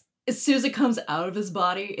it's as soon as it comes out of his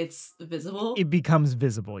body, it's visible? It becomes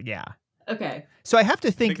visible, yeah. Okay. So I have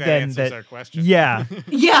to think then answers our question. Yeah.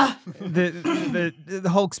 Yeah. The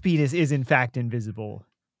Hulk's penis is in fact invisible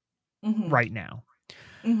right now.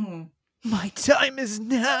 Mm-hmm. My time is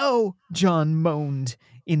now, John moaned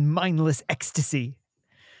in mindless ecstasy.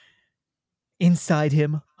 Inside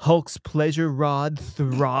him, Hulk's pleasure rod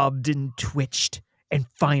throbbed and twitched, and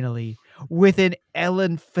finally, with an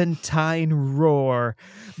elephantine roar,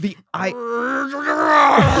 the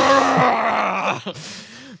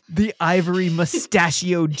ivory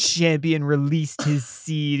mustachioed champion released his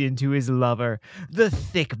seed into his lover. The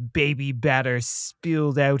thick baby batter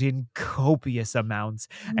spilled out in copious amounts,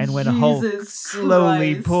 and when Hulk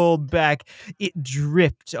slowly pulled back, it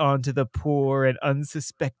dripped onto the poor and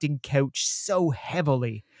unsuspecting couch so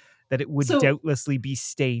heavily that it would doubtlessly be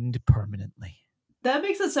stained permanently. That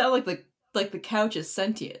makes it sound like the couch is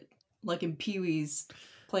sentient, like in Pee-wee's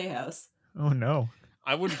Playhouse. Oh no.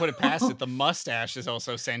 I wouldn't put it past it. The mustache is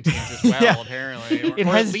also sentient as well, Yeah. apparently. It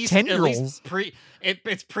or has at least, tendrils. At least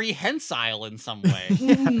it's prehensile in some way.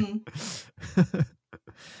 Mhm.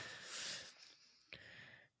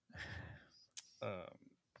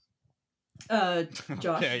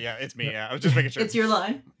 Josh. Yeah, it's me. Yeah, I was just making sure. It's your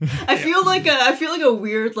line. I feel like a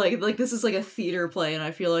weird like this is like a theater play, and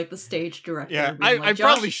I feel like the stage director. Yeah, being like, I "Josh."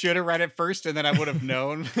 probably should have read it first, and then I would have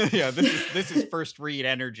known. Yeah, this is first read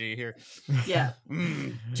energy here. Yeah.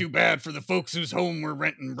 Too bad for the folks whose home we're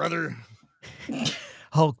renting, brother.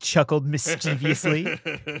 Hulk chuckled mischievously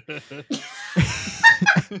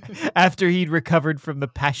after he'd recovered from the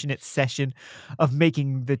passionate session of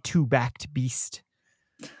making the two-backed beast.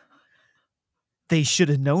 They should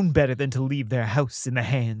have known better than to leave their house in the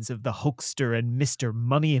hands of the Hulkster and Mr.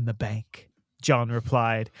 Money in the Bank, John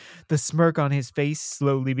replied, the smirk on his face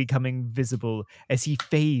slowly becoming visible as he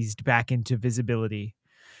phased back into visibility,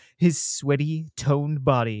 his sweaty, toned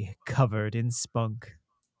body covered in spunk.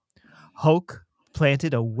 Hulk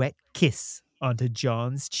planted a wet kiss onto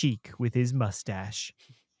John's cheek with his mustache.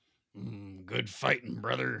 Good fighting,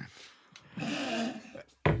 brother.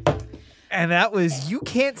 And that was You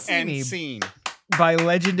Can't See And Me scene. by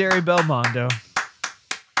legendary Belmondo.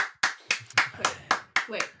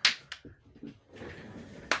 Wait.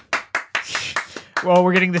 Well,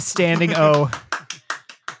 we're getting the standing O.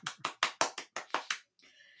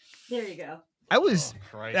 There you go. That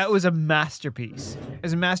was a masterpiece. It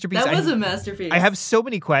was a masterpiece. That was a masterpiece. I have so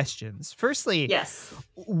many questions. Firstly, Yes.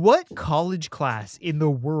 what college class in the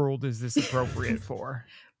world is this appropriate for?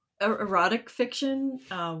 Erotic fiction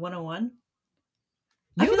 101.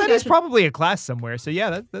 You know, that is probably a class somewhere. So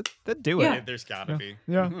yeah, that'd do it. Yeah. There's gotta be.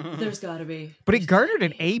 Yeah. There's gotta be. But it garnered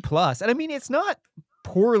an A+. And I mean, it's not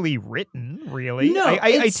poorly written, really. No,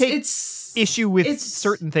 I take it's issue with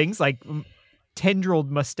certain things like tendrilled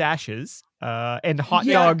mustaches and hot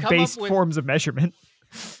Yeah, dog come based up with- forms of measurement.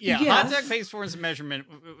 Yeah, Yeah. hot dog based forms of measurement,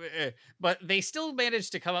 but they still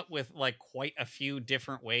managed to come up with like quite a few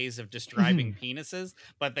different ways of describing penises,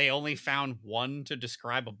 but they only found one to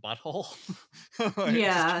describe a butthole. Like,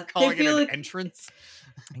 Yeah, just calling they it feel an like- entrance.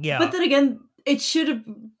 Yeah. But then again, it should have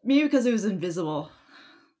maybe because it was invisible.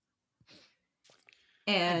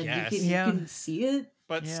 And you guess. can, Yeah. you can see it.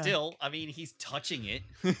 But Yeah. still, I mean, he's touching it.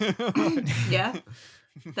 Yeah.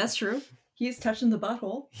 That's true. He's touching the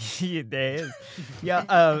butthole. Yeah, there is.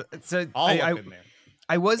 Yeah. So All I up in there.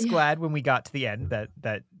 I was Yeah. glad when we got to the end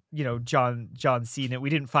that you know John Cena. We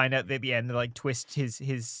didn't find out at the end like twist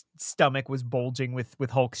his stomach was bulging with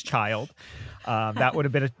Hulk's child. That would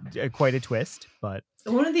have been quite a twist. But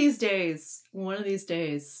One of these days, there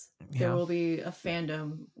Yeah. will be a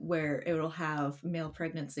fandom where it will have male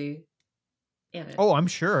pregnancy in it. oh, I'm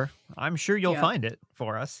sure you'll Yeah. find it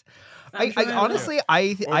for us. I'm I sure I will. honestly Well,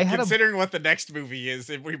 I had a considering what the next movie is,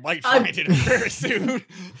 we might I'm- find it very soon.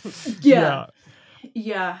 Yeah.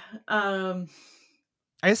 Yeah.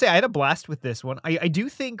 I say I had a blast with this one. I do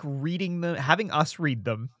think reading them, having us read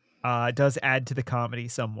them, does add to the comedy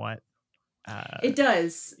somewhat. It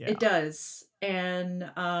does. yeah. It does. And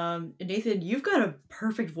Nathan, you've got a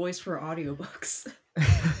perfect voice for audiobooks.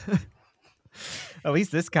 At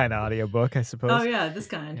least this kind of audiobook, I suppose. Oh yeah, this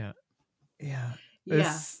kind. Yeah. Yeah.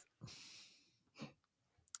 Yeah.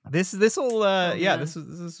 This will yeah, man. this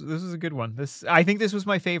was a good one. I think this was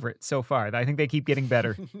my favorite so far. I think they keep getting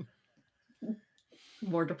better.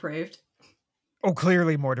 More depraved. Oh,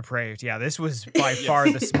 clearly more depraved. Yeah, this was by far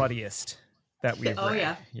the smuttiest that we've Oh, read.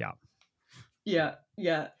 yeah. Yeah. Yeah.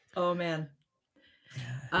 Yeah. Oh man.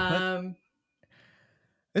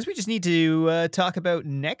 As we just need to talk about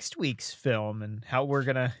next week's film and how we're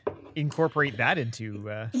gonna incorporate that into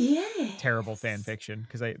Yeah. terrible fan fiction,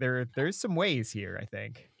 because there's some ways here, I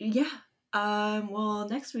think. Yeah. Well,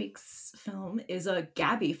 next week's film is a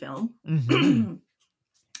Gabby film. Mhm.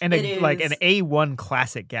 And It like an is- A1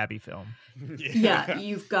 classic Gabby film. Yeah,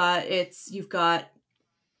 you've got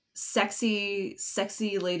sexy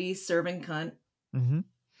lady serving cunt.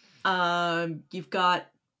 Mm-hmm. You've got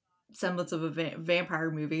semblance of a vampire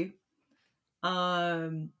movie.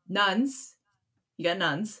 Nuns. You got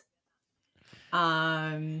nuns.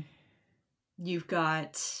 You've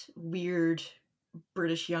got weird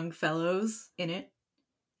British young fellows in it.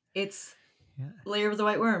 It's Yeah. Lair of the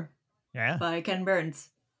White Worm Yeah. by Ken Burns.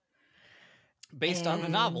 Based on the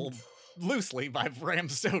novel, loosely by Bram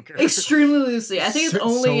Stoker. Extremely loosely. I think it's So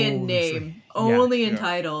only in loosely. name, only in Yeah.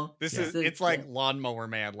 title. This Yeah. is it's like Lawnmower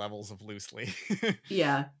Man levels of loosely.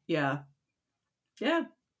 Yeah.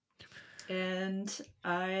 And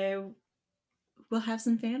I will have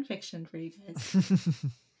some fan fiction for you guys.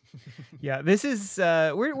 Yeah, this is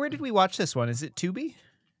where did we watch this one? Is it Tubi?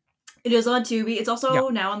 It is on Tubi. It's also Yeah.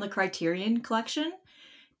 now on the Criterion Collection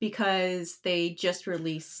because they just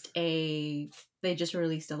released a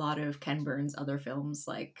lot of Ken Burns' other films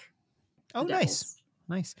like Oh, The nice. Devils.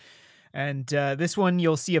 Nice. And this one,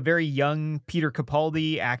 you'll see a very young Peter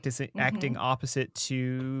Capaldi acting opposite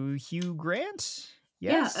to Hugh Grant.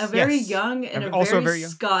 Yes? Yeah, a very Yes. young and Also very young.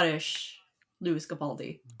 Scottish Louis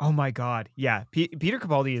Capaldi. Oh my God. Yeah. Peter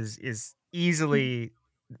Capaldi is easily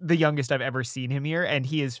the youngest I've ever seen him here, and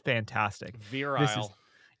he is fantastic. Virile.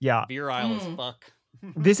 Yeah. Virile as fuck.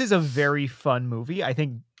 This is a very fun movie. I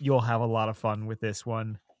think you'll have a lot of fun with this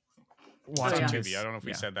one. Watching Tubi. I don't know if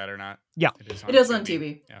we said that or not. Yeah. It is on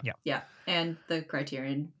Tubi. Yeah. And the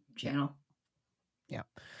Criterion channel. Yeah.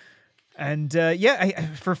 And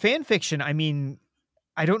for fan fiction, I mean,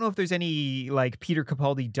 I don't know if there's any like Peter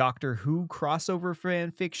Capaldi Doctor Who crossover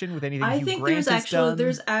fan fiction with anything. I Hugh think Grant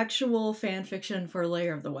there's actual fan fiction for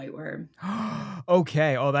Lair of the White Worm.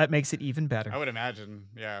 Okay. Oh, that makes it even better. I would imagine.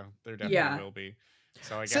 Yeah, there definitely will be.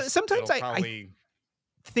 So I guess sometimes I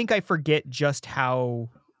think I forget just how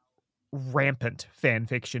rampant fan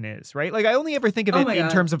fiction is, right? Like I only ever think of it in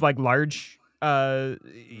terms of like large brands,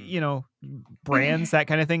 that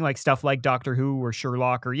kind of thing, like stuff like Doctor Who or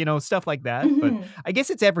Sherlock or stuff like that. But I guess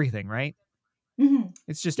it's everything, right?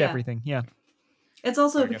 It's just everything. Yeah. It's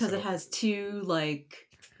also because it has two like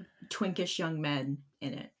twinkish young men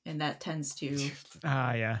in it, and that tends to they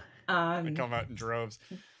come out in droves.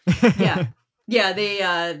 Yeah,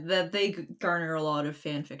 they garner a lot of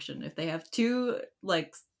fan fiction. If they have two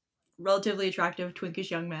like relatively attractive twinkish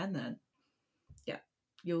young men, then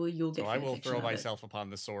you'll get. So I will throw of myself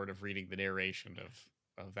upon the sword of reading the narration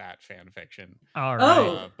of that fan fiction. All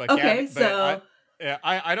right. Okay.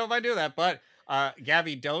 I don't mind doing that, but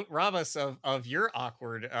Gabby, don't rob us of your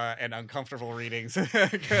awkward and uncomfortable readings. Those are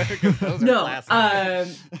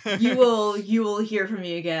classic. You will hear from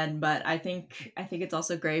me again, but I think it's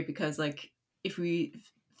also great because like if we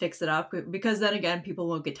fix it up, because then again people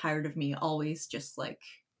won't get tired of me always just like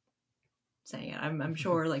saying it. I'm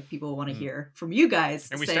sure like people want to hear from you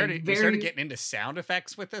guys. And we started getting into sound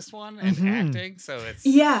effects with this one and acting, so it's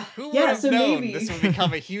who would have known this would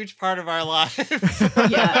become a huge part of our lives.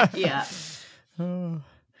 Yeah. All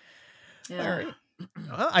right.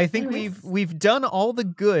 Well, I think we've done all the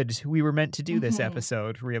good we were meant to do this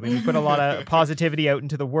episode. Really, we put a lot of positivity out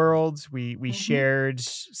into the world. We shared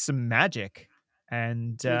some magic,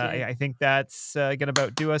 and I think that's gonna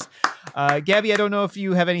about do us. Gabby, I don't know if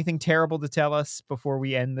you have anything terrible to tell us before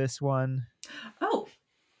we end this one. Oh,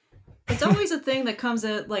 it's always a thing that comes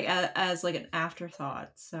out like as like an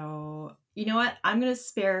afterthought. So you know what? I'm gonna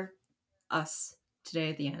spare us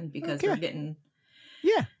today at the end because we're getting.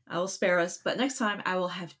 Yeah. I will spare us, but next time I will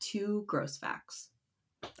have 2 gross facts.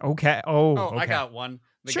 Okay. Okay. I got one.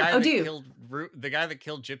 The Sure. guy that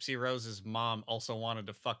killed Gypsy Rose's mom also wanted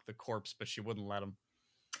to fuck the corpse, but she wouldn't let him.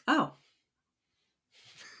 Oh.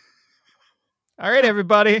 All right,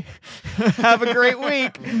 everybody. Have a great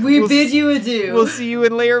week. We'll bid you adieu. We'll see you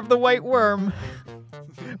in Lair of the White Worm.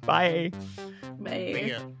 Bye.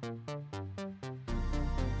 Bye.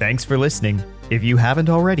 Thanks for listening. If you haven't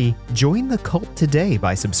already, join the cult today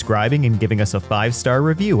by subscribing and giving us a 5-star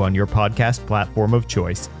review on your podcast platform of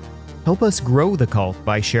choice. Help us grow the cult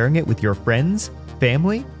by sharing it with your friends,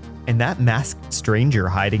 family, and that masked stranger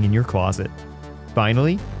hiding in your closet.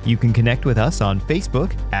 Finally, you can connect with us on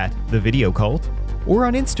Facebook at The Video Cult or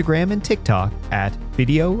on Instagram and TikTok at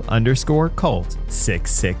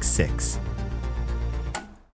video_cult666.